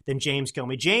earth than James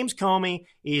Comey. James Comey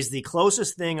is the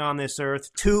closest thing on this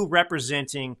earth to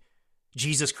representing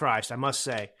Jesus Christ, I must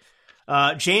say.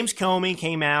 James Comey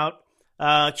came out.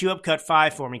 Cue up cut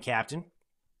 5 for me, Captain.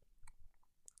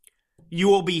 You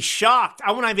will be shocked.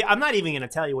 I'm not even going to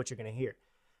tell you what you're going to hear.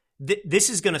 This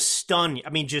is going to stun you.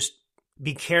 I mean, just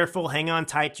be careful. Hang on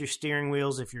tight to your steering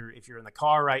wheels if you're in the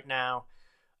car right now.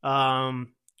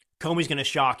 Comey's going to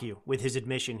shock you with his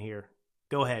admission here.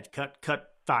 Go ahead.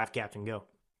 Cut 5, Captain. Go.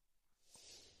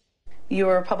 You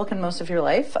were a Republican most of your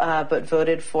life, but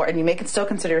voted for, and you may still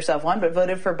consider yourself one, but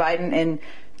voted for Biden in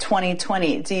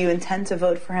 2020. Do you intend to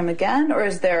vote for him again, or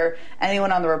is there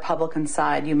anyone on the Republican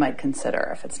side you might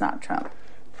consider if it's not Trump?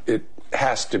 It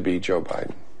has to be Joe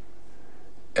Biden.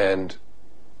 And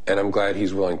I'm glad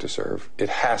he's willing to serve. It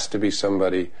has to be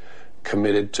somebody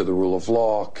committed to the rule of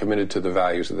law, committed to the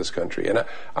values of this country. And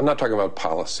I'm not talking about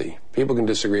policy. People can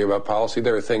disagree about policy.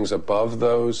 There are things above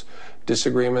those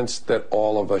disagreements that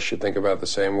all of us should think about the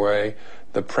same way.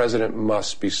 The president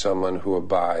must be someone who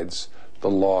abides the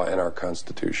law and our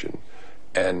Constitution.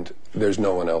 And there's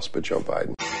no one else but Joe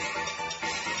Biden.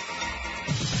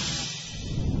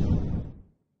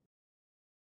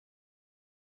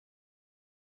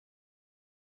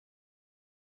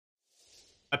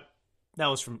 That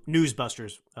was from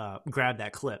Newsbusters. Grab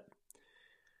that clip.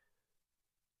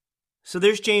 So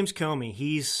there's James Comey.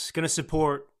 He's going to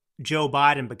support Joe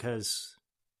Biden because,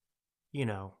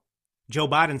 Joe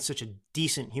Biden's such a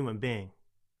decent human being.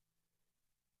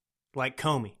 Like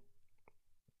Comey.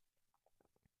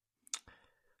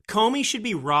 Comey should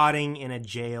be rotting in a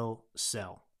jail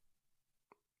cell.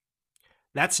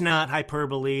 That's not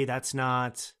hyperbole. That's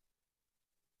not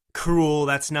cruel.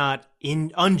 That's not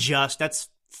unjust. That's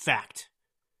fact.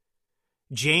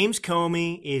 James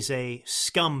Comey is a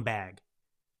scumbag.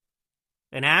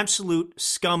 An absolute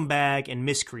scumbag and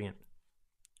miscreant.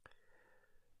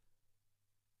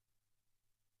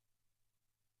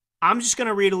 I'm just going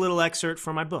to read a little excerpt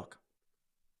from my book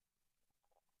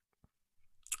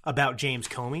about James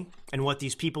Comey and what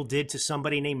these people did to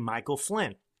somebody named Michael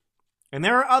Flynn. And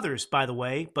there are others, by the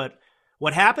way, but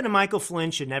what happened to Michael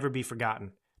Flynn should never be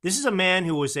forgotten. This is a man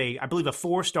who was I believe, a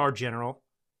 4-star general,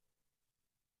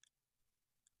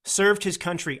 served his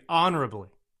country honorably.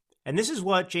 And this is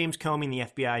what James Comey and the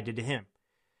FBI did to him.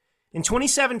 In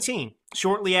 2017,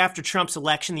 shortly after Trump's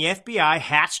election, the FBI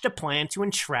hatched a plan to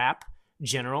entrap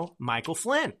General Michael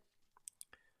Flynn,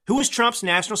 who was Trump's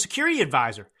national security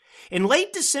advisor. In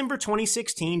late December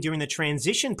 2016, during the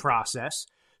transition process,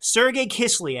 Sergei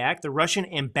Kislyak, the Russian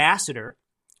ambassador,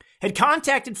 had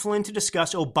contacted Flynn to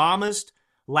discuss Obama's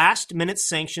last-minute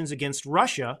sanctions against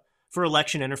Russia for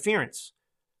election interference.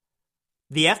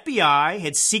 The FBI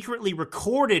had secretly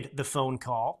recorded the phone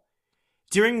call,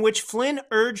 during which Flynn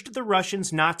urged the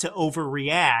Russians not to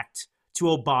overreact to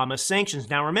Obama's sanctions.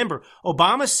 Now remember,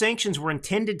 Obama's sanctions were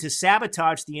intended to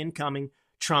sabotage the incoming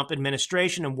Trump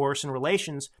administration and worsen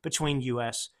relations between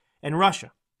U.S. and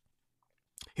Russia.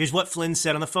 Here's what Flynn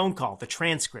said on the phone call, the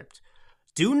transcript.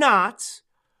 Do not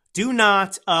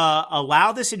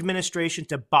allow this administration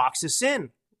to box us in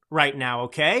right now,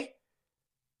 okay?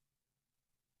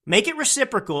 Make it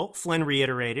reciprocal, Flynn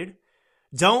reiterated.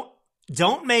 Don't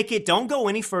go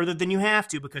any further than you have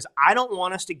to, because I don't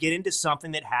want us to get into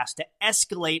something that has to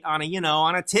escalate on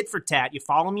a tit for tat. You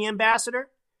follow me, Ambassador?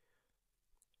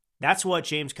 That's what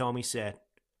James Comey said.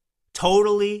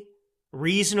 Totally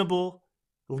reasonable,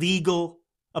 legal,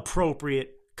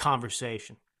 appropriate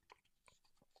conversation.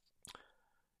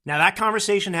 Now, that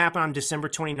conversation happened on December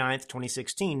 29th,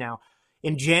 2016. Now,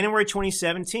 in January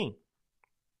 2017,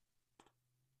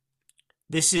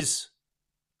 this is,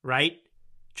 right?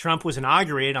 Trump was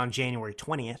inaugurated on January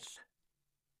 20th.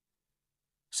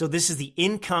 So this is the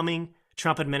incoming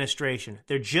Trump administration.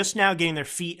 They're just now getting their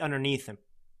feet underneath them.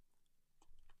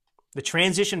 The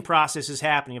transition process is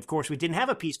happening. Of course, we didn't have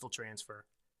a peaceful transfer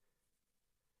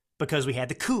because we had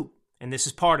the coup, and this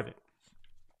is part of it.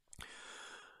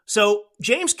 So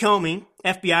James Comey,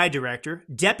 FBI Director,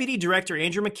 Deputy Director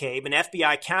Andrew McCabe, and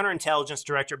FBI Counterintelligence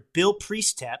Director Bill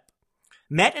Priestap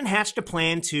met and hatched a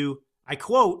plan to, I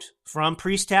quote from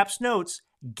Priestap's notes,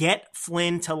 get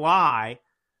Flynn to lie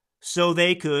so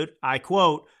they could, I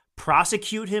quote,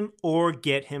 prosecute him or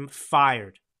get him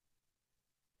fired.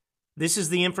 This is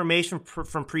the information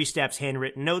from Priestap's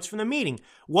handwritten notes from the meeting.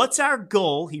 What's our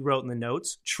goal, he wrote in the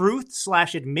notes,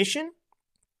 truth/admission,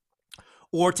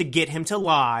 or to get him to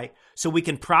lie so we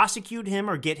can prosecute him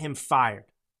or get him fired?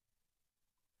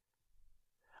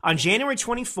 On January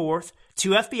 24th,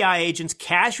 2 FBI agents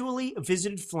casually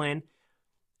visited Flynn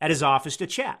at his office to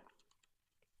chat.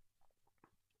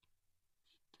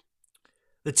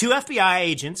 The 2 FBI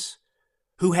agents,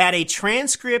 who had a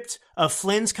transcript of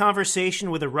Flynn's conversation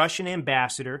with a Russian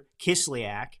ambassador,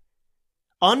 Kislyak,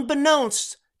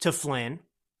 unbeknownst to Flynn,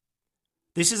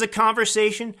 this is a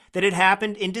conversation that had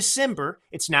happened in December.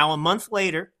 It's now a month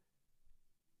later.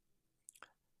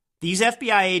 These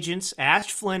FBI agents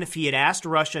asked Flynn if he had asked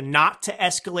Russia not to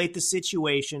escalate the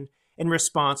situation in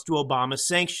response to Obama's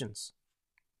sanctions.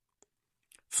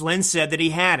 Flynn said that he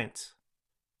hadn't.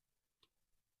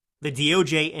 The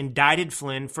DOJ indicted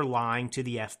Flynn for lying to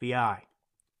the FBI.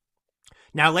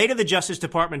 Now, later, the Justice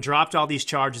Department dropped all these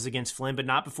charges against Flynn, but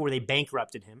not before they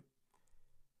bankrupted him.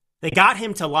 They got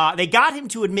him to lie. They got him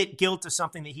to admit guilt to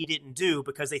something that he didn't do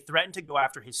because they threatened to go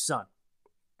after his son.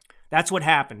 That's what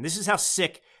happened. This is how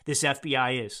sick this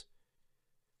FBI is.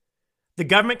 The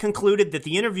government concluded that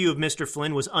the interview of Mr.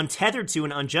 Flynn was untethered to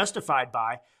and unjustified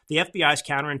by the FBI's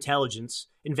counterintelligence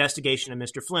investigation of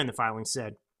Mr. Flynn, the filing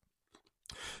said.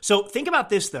 So think about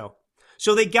this, though.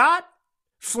 So they got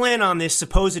Flynn on this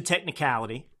supposed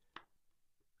technicality.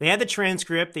 They had the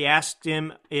transcript. They asked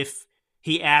him if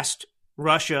he asked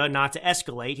Russia not to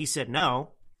escalate. He said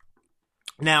no.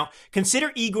 Now,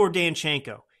 consider Igor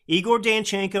Danchenko. Igor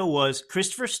Danchenko was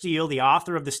Christopher Steele, the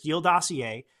author of the Steele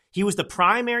dossier. He was the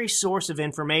primary source of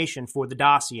information for the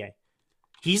dossier.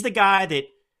 He's the guy that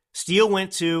Steele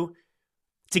went to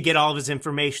get all of his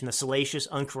information, the salacious,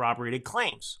 uncorroborated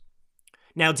claims.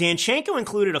 Now, Danchenko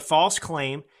included a false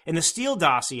claim in the Steele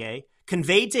dossier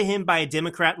conveyed to him by a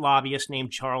Democrat lobbyist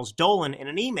named Charles Dolan in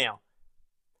an email.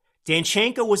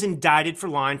 Danchenko was indicted for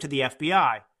lying to the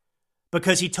FBI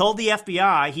because he told the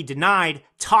FBI he denied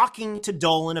talking to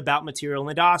Dolan about material in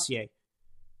the dossier.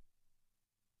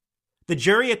 The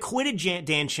jury acquitted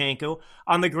Danchenko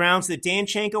on the grounds that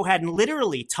Danchenko hadn't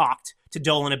literally talked to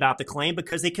Dolan about the claim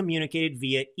because they communicated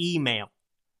via email.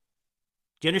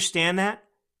 Do you understand that?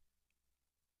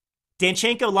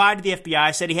 Danchenko lied to the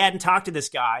FBI, said he hadn't talked to this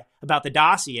guy about the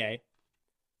dossier.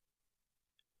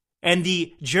 And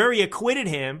the jury acquitted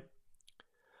him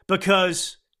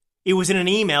because it was in an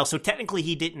email, so technically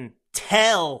he didn't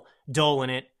tell Dolan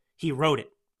it, he wrote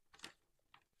it.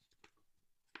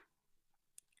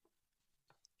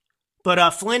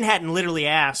 But Flynn hadn't literally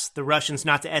asked the Russians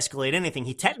not to escalate anything.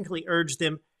 He technically urged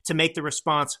them to make the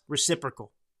response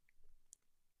reciprocal.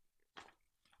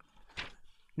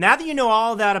 Now that you know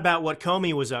all that about what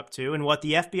Comey was up to and what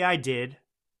the FBI did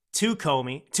to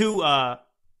Comey, to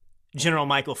General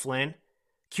Michael Flynn,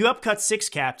 cue up cut 6,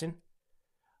 Captain.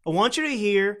 I want you to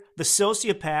hear the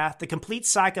sociopath, the complete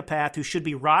psychopath who should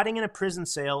be rotting in a prison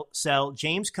cell,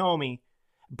 James Comey,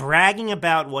 bragging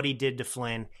about what he did to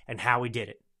Flynn and how he did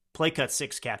it. Play cut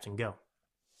 6, Captain, go.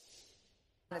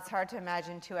 It's hard to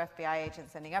imagine 2 FBI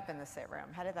agents ending up in the sit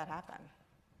room. How did that happen?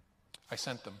 I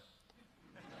sent them.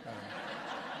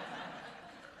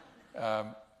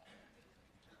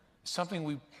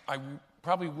 Something I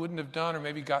probably wouldn't have done or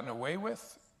maybe gotten away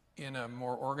with in a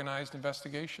more organized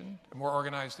investigation, a more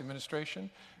organized administration,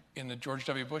 in the George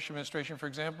W. Bush administration, for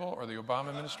example, or the Obama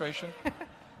administration.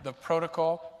 The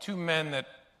protocol, 2 men that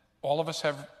all of us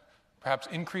have perhaps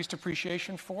increased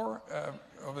appreciation for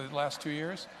over the last 2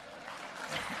 years.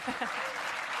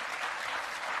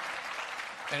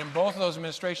 And in both of those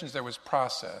administrations, there was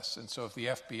process. And so if the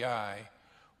FBI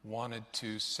wanted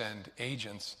to send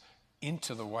agents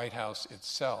into the White House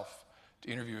itself to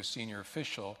interview a senior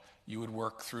official, you would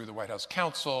work through the White House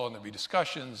counsel, and there'd be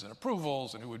discussions and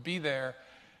approvals and who would be there.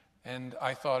 And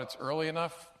I thought, it's early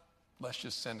enough, let's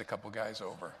just send a couple guys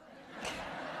over.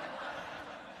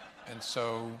 And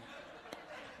so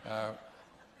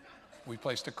we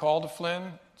placed a call to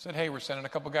Flynn, said, hey, we're sending a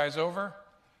couple guys over.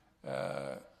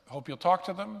 Hope you'll talk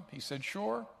to them. He said,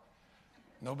 sure.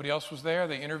 Nobody else was there.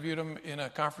 They interviewed him in a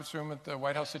conference room at the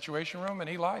White House Situation Room, and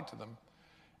he lied to them.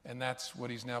 And that's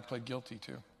what he's now pled guilty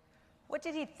to. What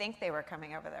did he think they were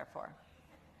coming over there for?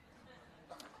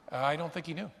 I don't think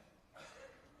he knew.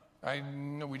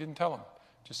 No, we didn't tell him.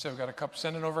 Just said,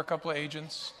 sending over a couple of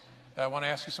agents. I want to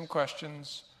ask you some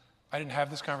questions. I didn't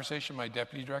have this conversation. My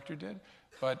deputy director did.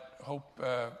 But hope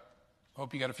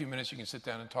you got a few minutes you can sit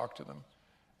down and talk to them.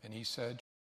 And he said,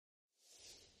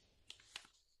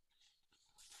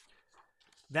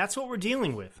 that's what we're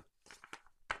dealing with.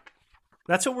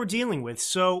 That's what we're dealing with.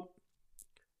 So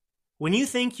when you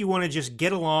think you want to just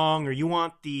get along, or you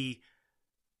want the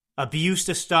abuse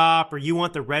to stop, or you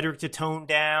want the rhetoric to tone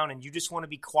down, and you just want to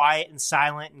be quiet and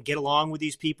silent and get along with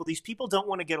these people don't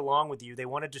want to get along with you. They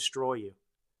want to destroy you.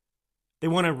 They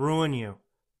want to ruin you.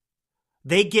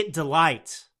 They get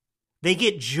delight. They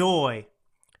get joy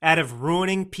out of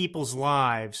ruining people's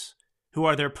lives who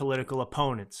are their political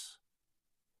opponents.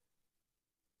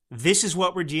 This is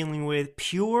what we're dealing with,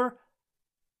 pure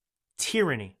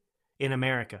tyranny in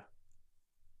America.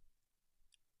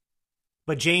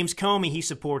 But James Comey, he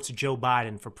supports Joe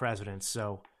Biden for president,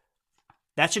 so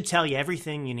that should tell you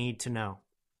everything you need to know.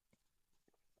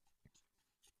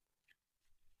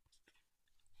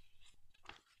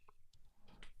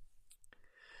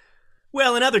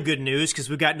 Well, in other good news, because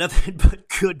we've got nothing but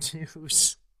good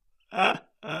news.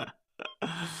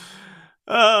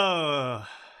 Oh,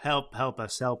 help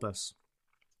us.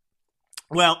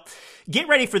 Well, get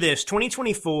ready for this.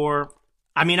 2024.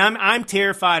 I mean, I'm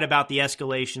terrified about the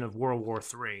escalation of World War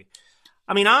III.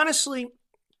 I mean, honestly,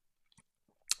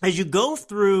 as you go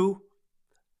through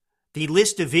the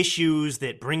list of issues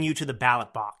that bring you to the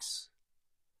ballot box,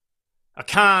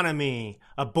 economy,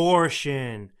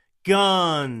 abortion,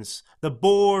 guns, the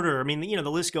border, I mean,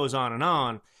 the list goes on and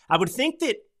on. I would think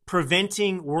that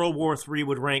preventing World War III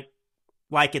would rank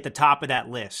like at the top of that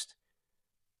list.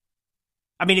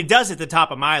 I mean, it does at the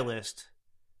top of my list.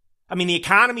 I mean, the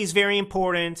economy is very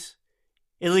important.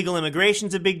 Illegal immigration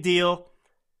is a big deal.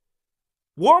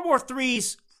 World War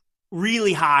III's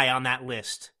really high on that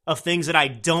list of things that I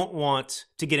don't want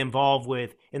to get involved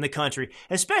with in the country,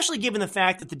 especially given the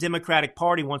fact that the Democratic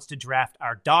Party wants to draft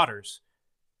our daughters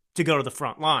to go to the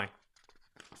front line.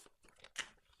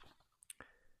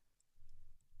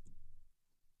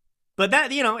 But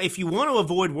that, if you want to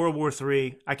avoid World War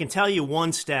III, I can tell you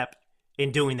one step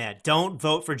in doing that. Don't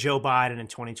vote for Joe Biden in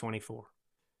 2024.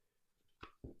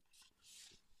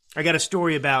 I got a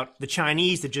story about the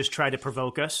Chinese that just tried to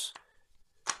provoke us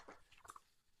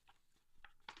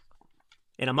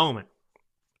in a moment.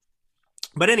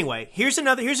 But anyway, here's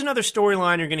another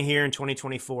storyline you're going to hear in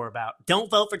 2024 about don't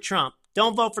vote for Trump.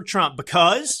 Don't vote for Trump.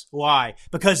 Because? Why?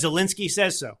 Because Zelensky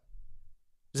says so.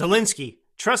 Zelensky,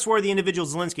 trustworthy individual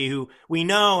Zelensky, who we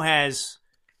know has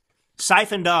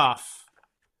siphoned off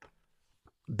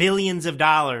billions of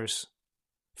dollars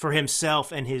for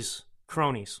himself and his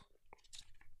cronies.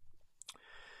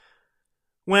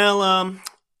 Well,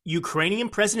 Ukrainian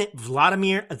President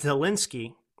Vladimir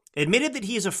Zelensky admitted that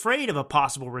he is afraid of a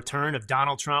possible return of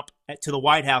Donald Trump to the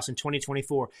White House in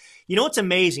 2024. You know what's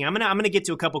amazing? I'm gonna get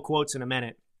to a couple quotes in a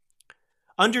minute.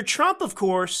 Under Trump, of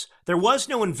course, there was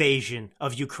no invasion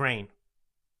of Ukraine.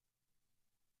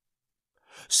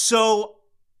 So,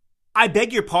 I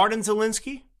beg your pardon,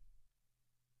 Zelensky?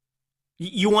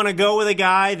 You want to go with a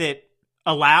guy that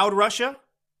allowed Russia,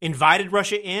 invited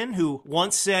Russia in, who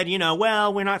once said,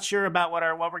 well, we're not sure about what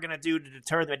we're going to do to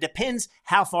deter them. It depends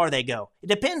how far they go. It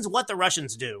depends what the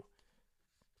Russians do.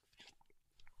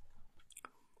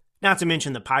 Not to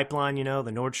mention the pipeline,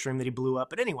 the Nord Stream that he blew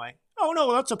up. But anyway, oh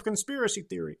no, that's a conspiracy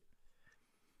theory.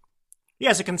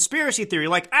 Yes, a conspiracy theory,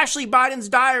 like Ashley Biden's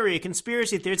diary, a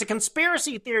conspiracy theory. It's a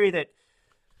conspiracy theory that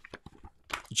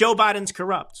Joe Biden's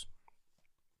corrupt.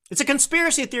 It's a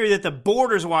conspiracy theory that the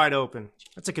border's wide open.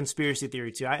 That's a conspiracy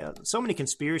theory, too. So many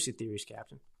conspiracy theories,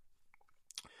 Captain.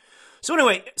 So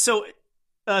anyway,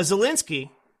 Zelensky,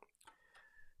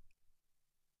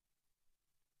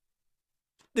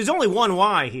 there's only one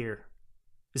Y here,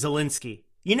 Zelensky.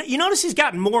 You notice he's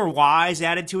gotten more Y's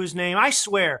added to his name? I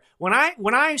swear, when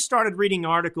I started reading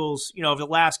articles, over the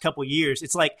last couple of years,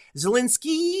 it's like Zelensky.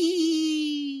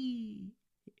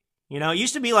 It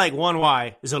used to be like one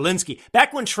Y, Zelensky.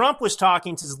 Back when Trump was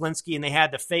talking to Zelensky and they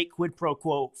had the fake quid pro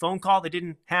quo phone call that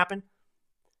didn't happen,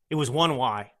 it was one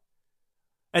Y.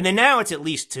 And then now it's at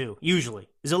least two, usually.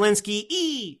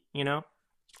 Zelensky,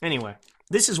 Anyway,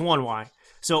 this is one Y.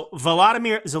 So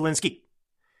Volodymyr Zelensky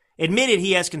admitted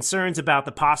he has concerns about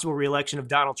the possible reelection of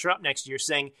Donald Trump next year,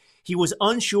 saying he was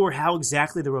unsure how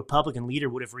exactly the Republican leader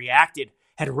would have reacted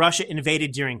had Russia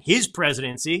invaded during his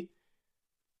presidency.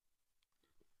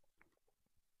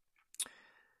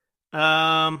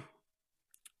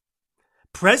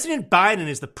 President Biden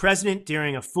is the president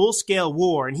during a full-scale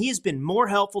war, and he has been more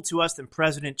helpful to us than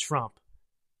President Trump.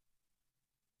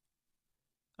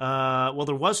 Well,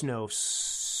 there was no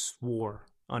war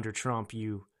under Trump,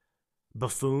 you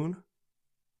buffoon.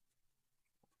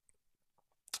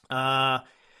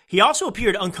 He also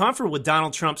appeared uncomfortable with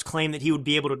Donald Trump's claim that he would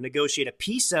be able to negotiate a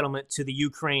peace settlement to the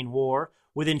Ukraine war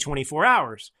within 24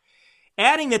 hours.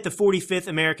 adding that the 45th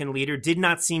American leader did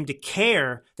not seem to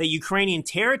care that Ukrainian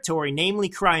territory, namely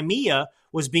Crimea,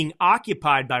 was being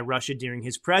occupied by Russia during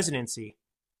his presidency.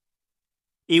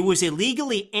 It was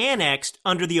illegally annexed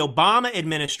under the Obama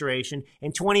administration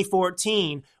in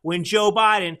 2014 when Joe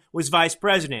Biden was vice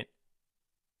president.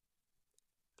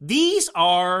 These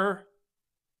are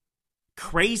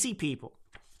crazy people.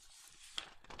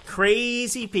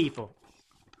 Crazy people.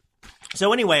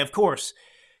 So anyway, of course,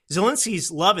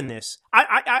 Zelensky's loving this.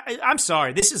 I'm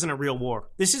sorry. This isn't a real war.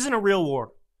 This isn't a real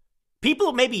war.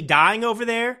 People may be dying over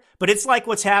there, but it's like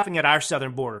what's happening at our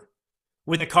southern border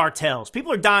with the cartels.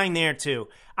 People are dying there too.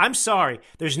 I'm sorry.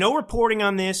 There's no reporting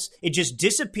on this. It just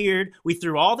disappeared. We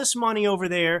threw all this money over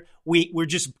there. We're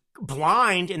just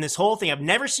blind in this whole thing. I've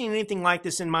never seen anything like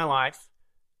this in my life.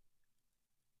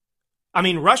 I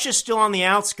mean, Russia's still on the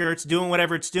outskirts doing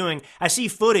whatever it's doing. I see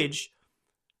footage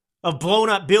of blown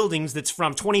up buildings that's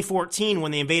from 2014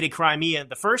 when they invaded Crimea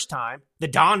the first time, the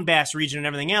Donbass region and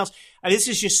everything else. This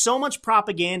is just so much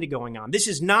propaganda going on. This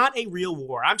is not a real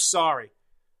war. I'm sorry.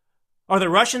 Are the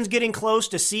Russians getting close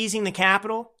to seizing the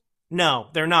capital? No,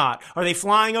 they're not. Are they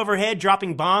flying overhead,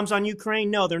 dropping bombs on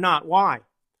Ukraine? No, they're not. Why?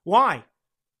 Why?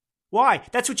 Why?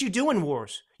 That's what you do in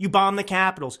wars. You bomb the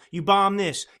capitals. You bomb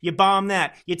this. You bomb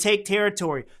that. You take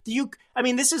territory.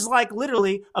 This is like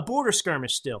literally a border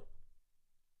skirmish still.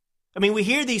 I mean, we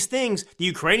hear these things. The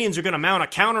Ukrainians are going to mount a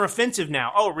counteroffensive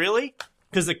now. Oh, really?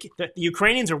 Because the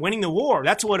Ukrainians are winning the war.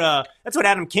 That's what Adam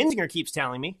Kinzinger keeps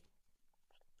telling me.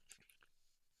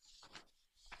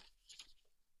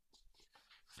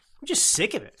 I'm just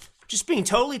sick of it. Just being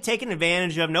totally taken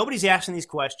advantage of. Nobody's asking these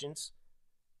questions.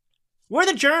 Where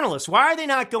are the journalists? Why are they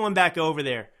not going back over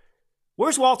there?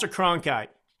 Where's Walter Cronkite?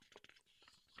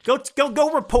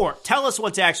 Go report. Tell us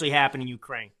what's actually happening in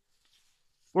Ukraine.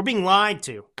 We're being lied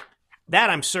to. That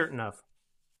I'm certain of.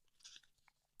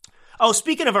 Oh,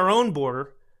 speaking of our own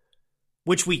border,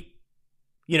 which we,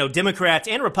 Democrats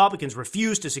and Republicans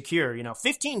refused to secure.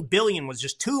 $15 billion was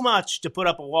just too much to put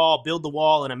up a wall, build the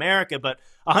wall in America, but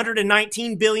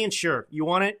 $119 billion, sure. You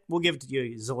want it? We'll give it to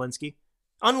you, Zelensky.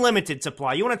 Unlimited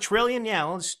supply. You want $1 trillion? Yeah,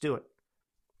 let's do it.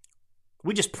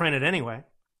 We just print it anyway.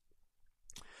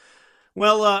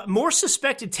 Well, more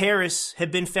suspected terrorists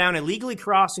have been found illegally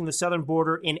crossing the southern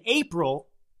border in April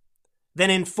than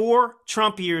in 4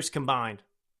 Trump years combined.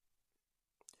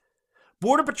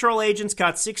 Border Patrol agents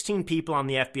caught 16 people on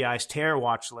the FBI's terror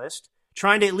watch list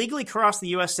trying to illegally cross the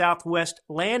U.S. southwest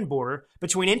land border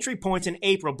between entry points in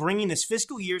April, bringing this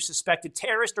fiscal year's suspected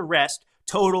terrorist arrest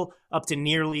total up to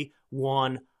nearly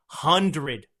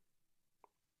 100.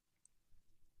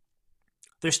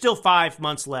 There's still 5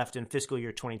 months left in fiscal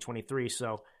year 2023,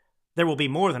 so there will be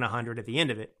more than 100 at the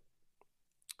end of it.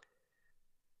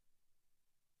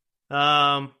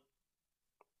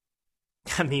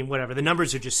 Whatever. The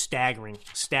numbers are just staggering.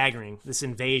 This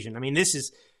invasion.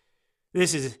 This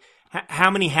is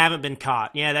how many haven't been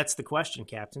caught? Yeah, that's the question,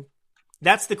 Captain.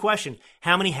 That's the question.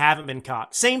 How many haven't been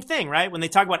caught? Same thing, right? When they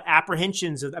talk about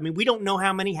apprehensions of, we don't know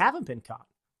how many haven't been caught.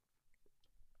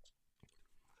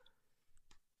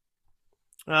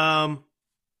 And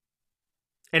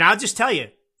I'll just tell you,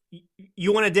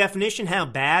 you want a definition? How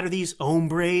bad are these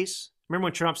hombres? Remember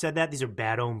when Trump said that? These are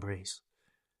bad hombres.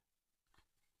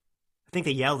 I think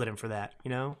they yelled at him for that,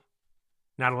 Not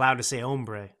allowed to say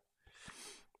hombre.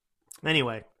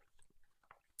 Anyway,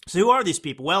 so who are these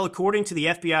people? Well, according to the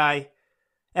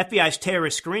FBI's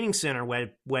Terrorist Screening Center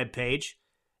webpage,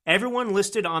 everyone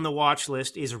listed on the watch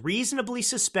list is reasonably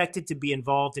suspected to be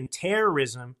involved in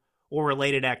terrorism or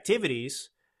related activities,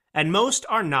 and most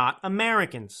are not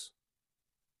Americans.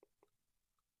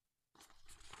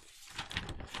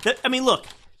 Look,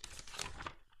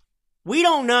 we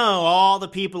don't know all the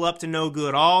people up to no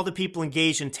good, all the people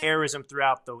engaged in terrorism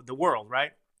throughout the world,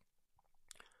 right?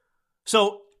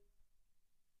 So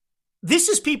this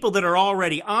is people that are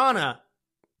already on a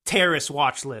terrorist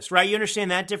watch list, right? You understand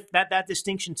that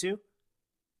distinction too?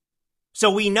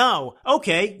 So we know,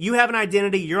 okay, you have an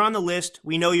identity, you're on the list,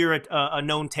 we know you're a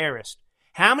known terrorist.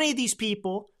 How many of these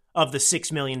people, of the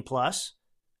 6 million plus,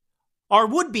 are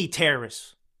would-be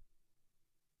terrorists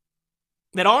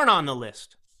that aren't on the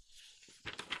list?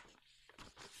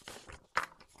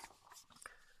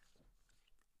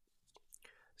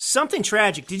 Something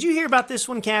tragic. Did you hear about this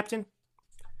one, Captain?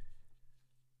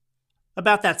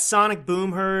 About that sonic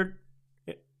boom heard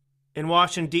in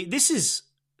Washington, D.C.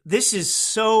 This is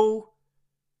so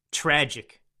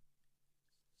tragic.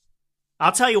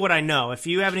 I'll tell you what I know. If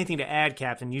you have anything to add,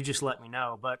 Captain, you just let me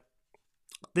know. But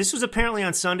this was apparently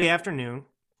on Sunday afternoon.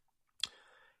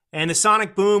 And the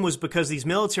sonic boom was because these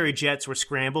military jets were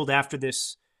scrambled after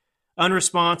this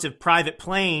unresponsive private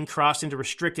plane crossed into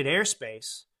restricted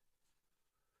airspace.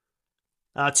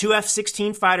 Two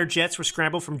F-16 fighter jets were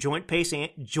scrambled from Joint Base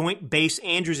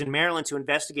Andrews in Maryland to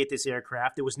investigate this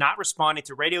aircraft. It was not responding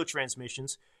to radio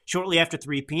transmissions shortly after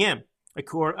 3 p.m.,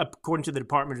 according to the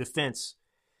Department of Defense.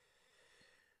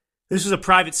 This was a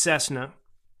private Cessna,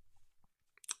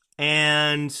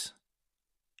 and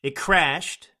it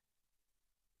crashed.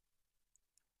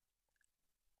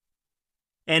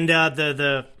 And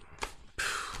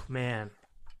man,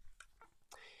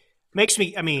 makes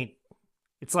me, I mean,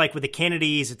 it's like with the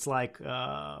Kennedys, it's like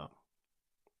John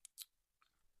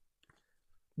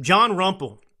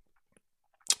Rumpel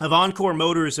of Encore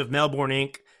Motors of Melbourne,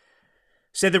 Inc.,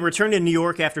 said they returned to New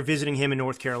York after visiting him in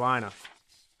North Carolina.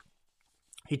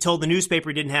 He told the newspaper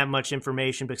he didn't have much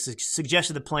information, but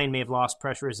suggested the plane may have lost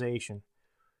pressurization.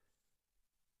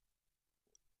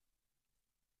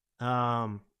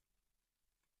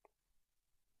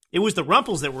 It was the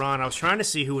Rumpels that were on. I was trying to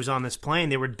see who was on this plane.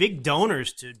 They were big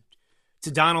donors to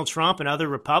Donald Trump and other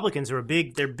Republicans. They're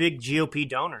big GOP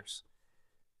donors.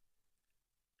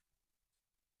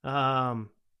 But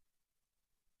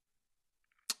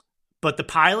the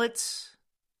pilots,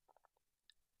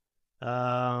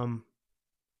 the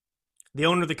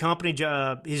owner of the company,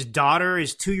 his daughter,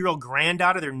 his 2-year-old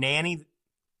granddaughter, their nanny,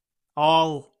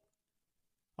 all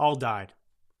died.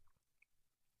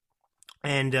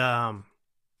 And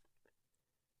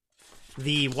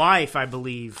the wife, I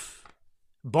believe,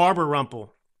 Barbara Rumpel,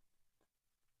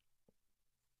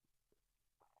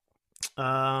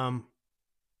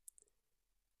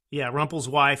 Rumpel's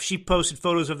wife, she posted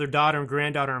photos of their daughter and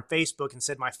granddaughter on Facebook and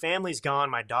said, "My family's gone,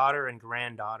 my daughter and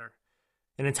granddaughter."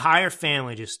 An entire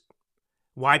family just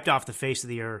wiped off the face of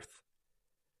the earth.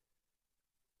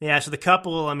 Yeah, so the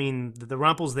couple, I mean, the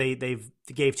Rumpels, they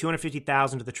gave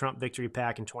 $250,000 to the Trump Victory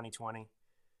PAC in 2020.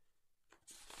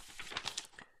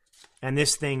 And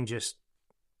this thing just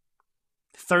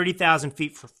 30,000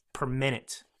 feet per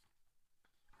minute.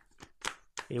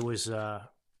 It was, I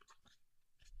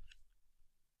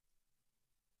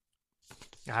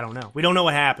don't know. We don't know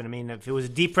what happened. I mean, if it was a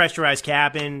depressurized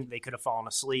cabin, they could have fallen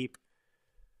asleep.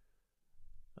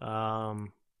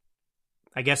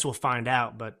 I guess we'll find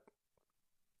out, but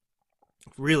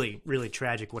really, really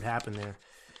tragic what happened there.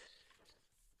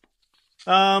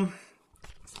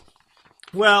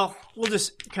 Well, we'll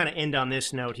just kind of end on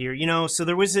this note here. You know, so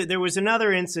there was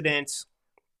another incident.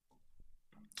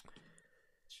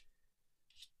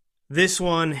 This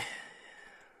one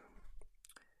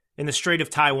in the Strait of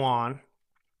Taiwan.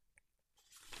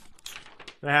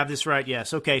 Did I have this right?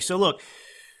 Yes. Okay, so look.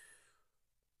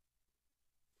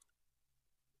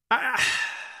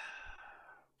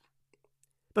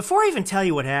 Before I even tell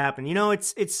you what happened, you know,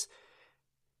 it's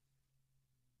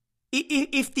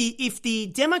if the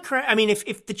Democrat, I mean,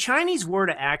 if the Chinese were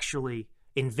to actually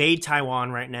invade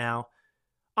Taiwan right now,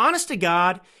 honest to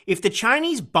God, if the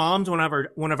Chinese bombed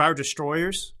one of our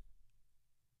destroyers,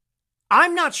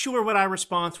 I'm not sure what our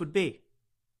response would be.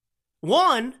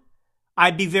 One,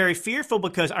 I'd be very fearful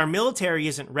because our military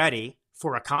isn't ready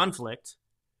for a conflict.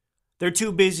 They're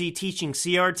too busy teaching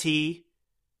CRT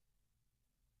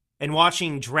and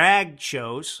watching drag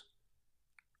shows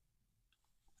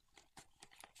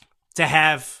to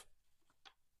have,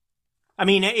 I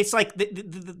mean, it's like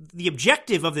the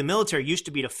objective of the military used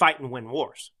to be to fight and win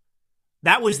wars.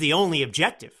 That was the only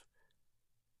objective.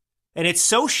 And it's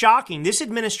so shocking. This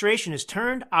administration has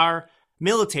turned our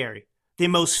military, the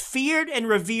most feared and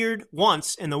revered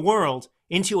once in the world,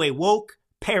 into a woke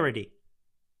parody.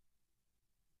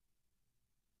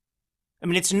 I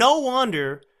mean, it's no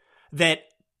wonder that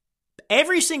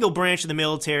every single branch of the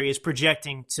military is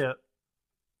projecting to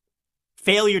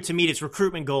failure to meet its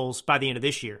recruitment goals by the end of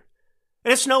this year.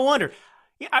 And it's no wonder.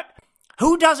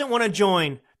 Who doesn't want to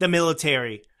join the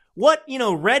military? What,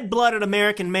 red-blooded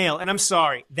American male, and I'm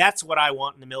sorry, that's what I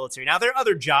want in the military. Now, there are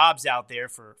other jobs out there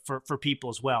for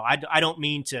people as well. I don't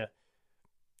mean to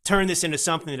turn this into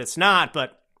something that it's not,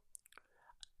 but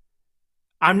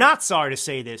I'm not sorry to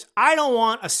say this. I don't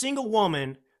want a single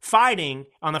woman fighting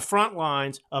on the front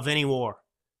lines of any war.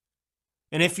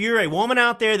 And if you're a woman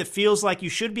out there that feels like you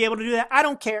should be able to do that, I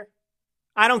don't care.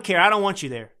 I don't care. I don't want you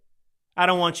there. I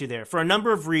don't want you there for a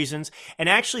number of reasons. And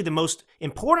actually, the most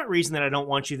important reason that I don't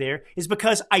want you there is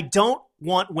because I don't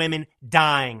want women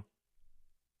dying.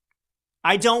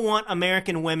 I don't want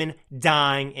American women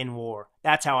dying in war.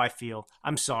 That's how I feel.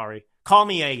 I'm sorry. Call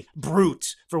me a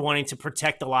brute for wanting to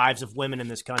protect the lives of women in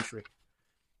this country.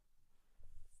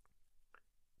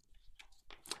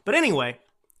 But anyway,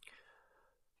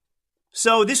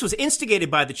 so this was instigated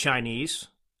by the Chinese.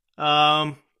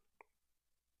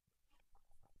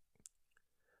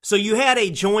 So you had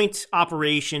a joint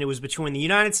operation. It was between the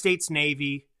United States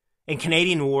Navy and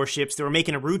Canadian warships. They were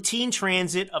making a routine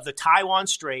transit of the Taiwan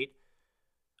Strait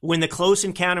when the close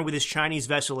encounter with this Chinese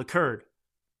vessel occurred.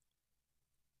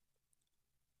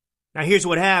 Now here's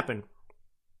what happened.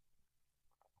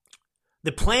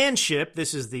 The planned ship,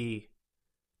 this is the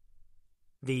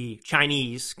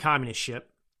Chinese communist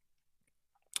ship,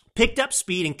 picked up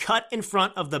speed and cut in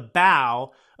front of the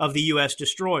bow of the U.S.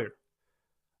 destroyer.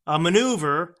 A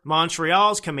maneuver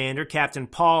Montreal's commander, Captain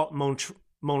Paul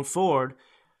Montfort,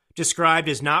 described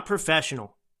as not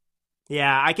professional.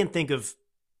 Yeah, I can think of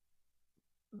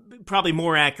probably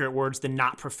more accurate words than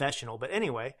not professional, but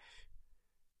anyway,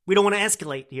 we don't want to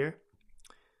escalate here.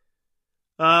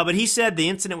 But he said the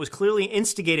incident was clearly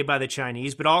instigated by the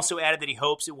Chinese, but also added that he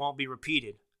hopes it won't be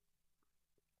repeated.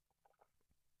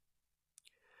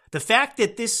 The fact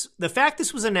this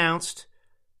was announced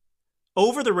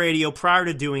over the radio prior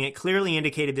to doing it clearly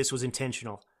indicated this was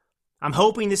intentional. I'm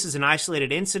hoping this is an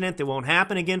isolated incident that won't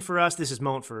happen again for us. This is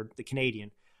Montfort, the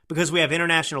Canadian. Because we have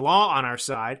international law on our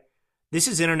side, this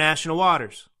is international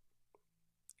waters.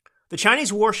 The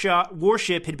Chinese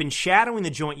warship had been shadowing the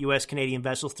joint U.S.-Canadian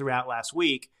vessels throughout last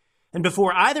week, and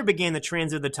before either began the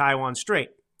transit of the Taiwan Strait.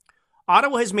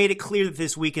 Ottawa has made it clear that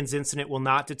this weekend's incident will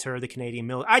not deter the Canadian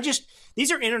military.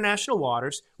 These are international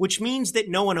waters, which means that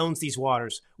no one owns these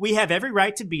waters. We have every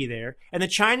right to be there, and the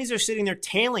Chinese are sitting there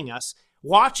tailing us,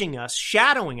 watching us,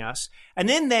 shadowing us, and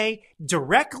then they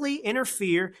directly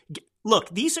interfere. Look,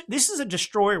 this is a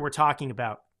destroyer we're talking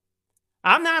about.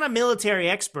 I'm not a military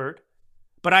expert,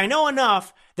 but I know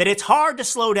enough that it's hard to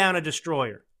slow down a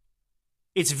destroyer.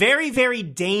 It's very, very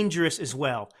dangerous as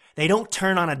well. They don't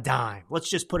turn on a dime. Let's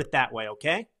just put it that way,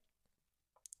 okay?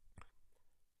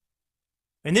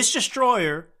 And this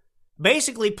destroyer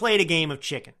basically played a game of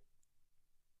chicken.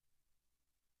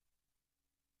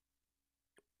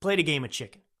 Played a game of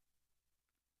chicken.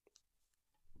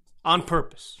 On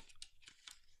purpose.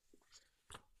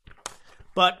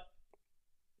 But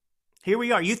here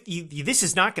we are. This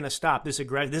is not going to stop. This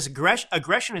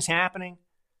aggression is happening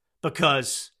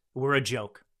because we're a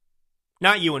joke.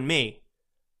 Not you and me,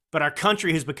 but our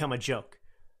country has become a joke.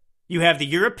 You have the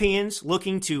Europeans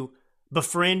looking to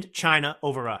befriend China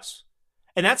over us.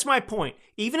 And that's my point.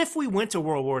 Even if we went to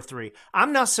World War III,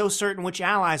 I'm not so certain which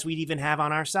allies we'd even have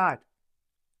on our side.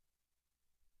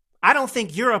 I don't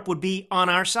think Europe would be on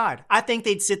our side. I think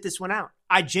they'd sit this one out.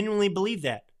 I genuinely believe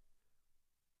that.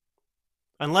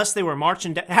 Unless they were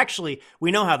marching down. Actually,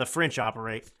 we know how the French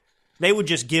operate. They would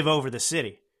just give over the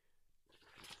city.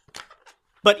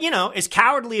 But, as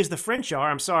cowardly as the French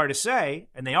are, I'm sorry to say,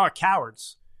 and they are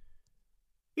cowards,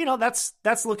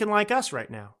 that's looking like us right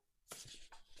now.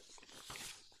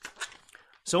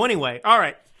 So anyway, all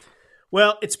right.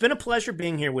 Well, it's been a pleasure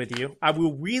being here with you. I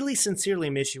will really sincerely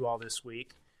miss you all this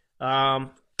week. What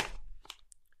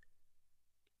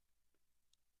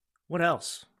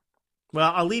else?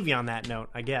 Well, I'll leave you on that note,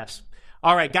 I guess.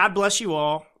 All right, God bless you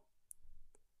all.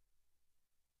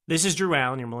 This is Drew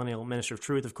Allen, your Millennial Minister of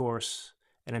Truth, of course.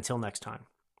 And until next time.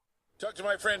 Talk to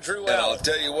my friend Drew And Allen. I'll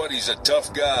tell you what, he's a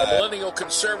tough guy. A millennial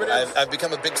conservative. I've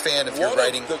become a big fan of your One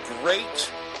writing. of the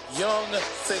great young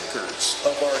thinkers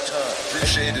of our time.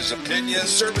 Appreciate his opinions.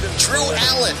 Conservative Drew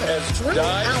Allen. As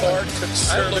die-hard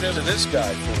conservative. I look to this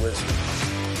guy for wisdom.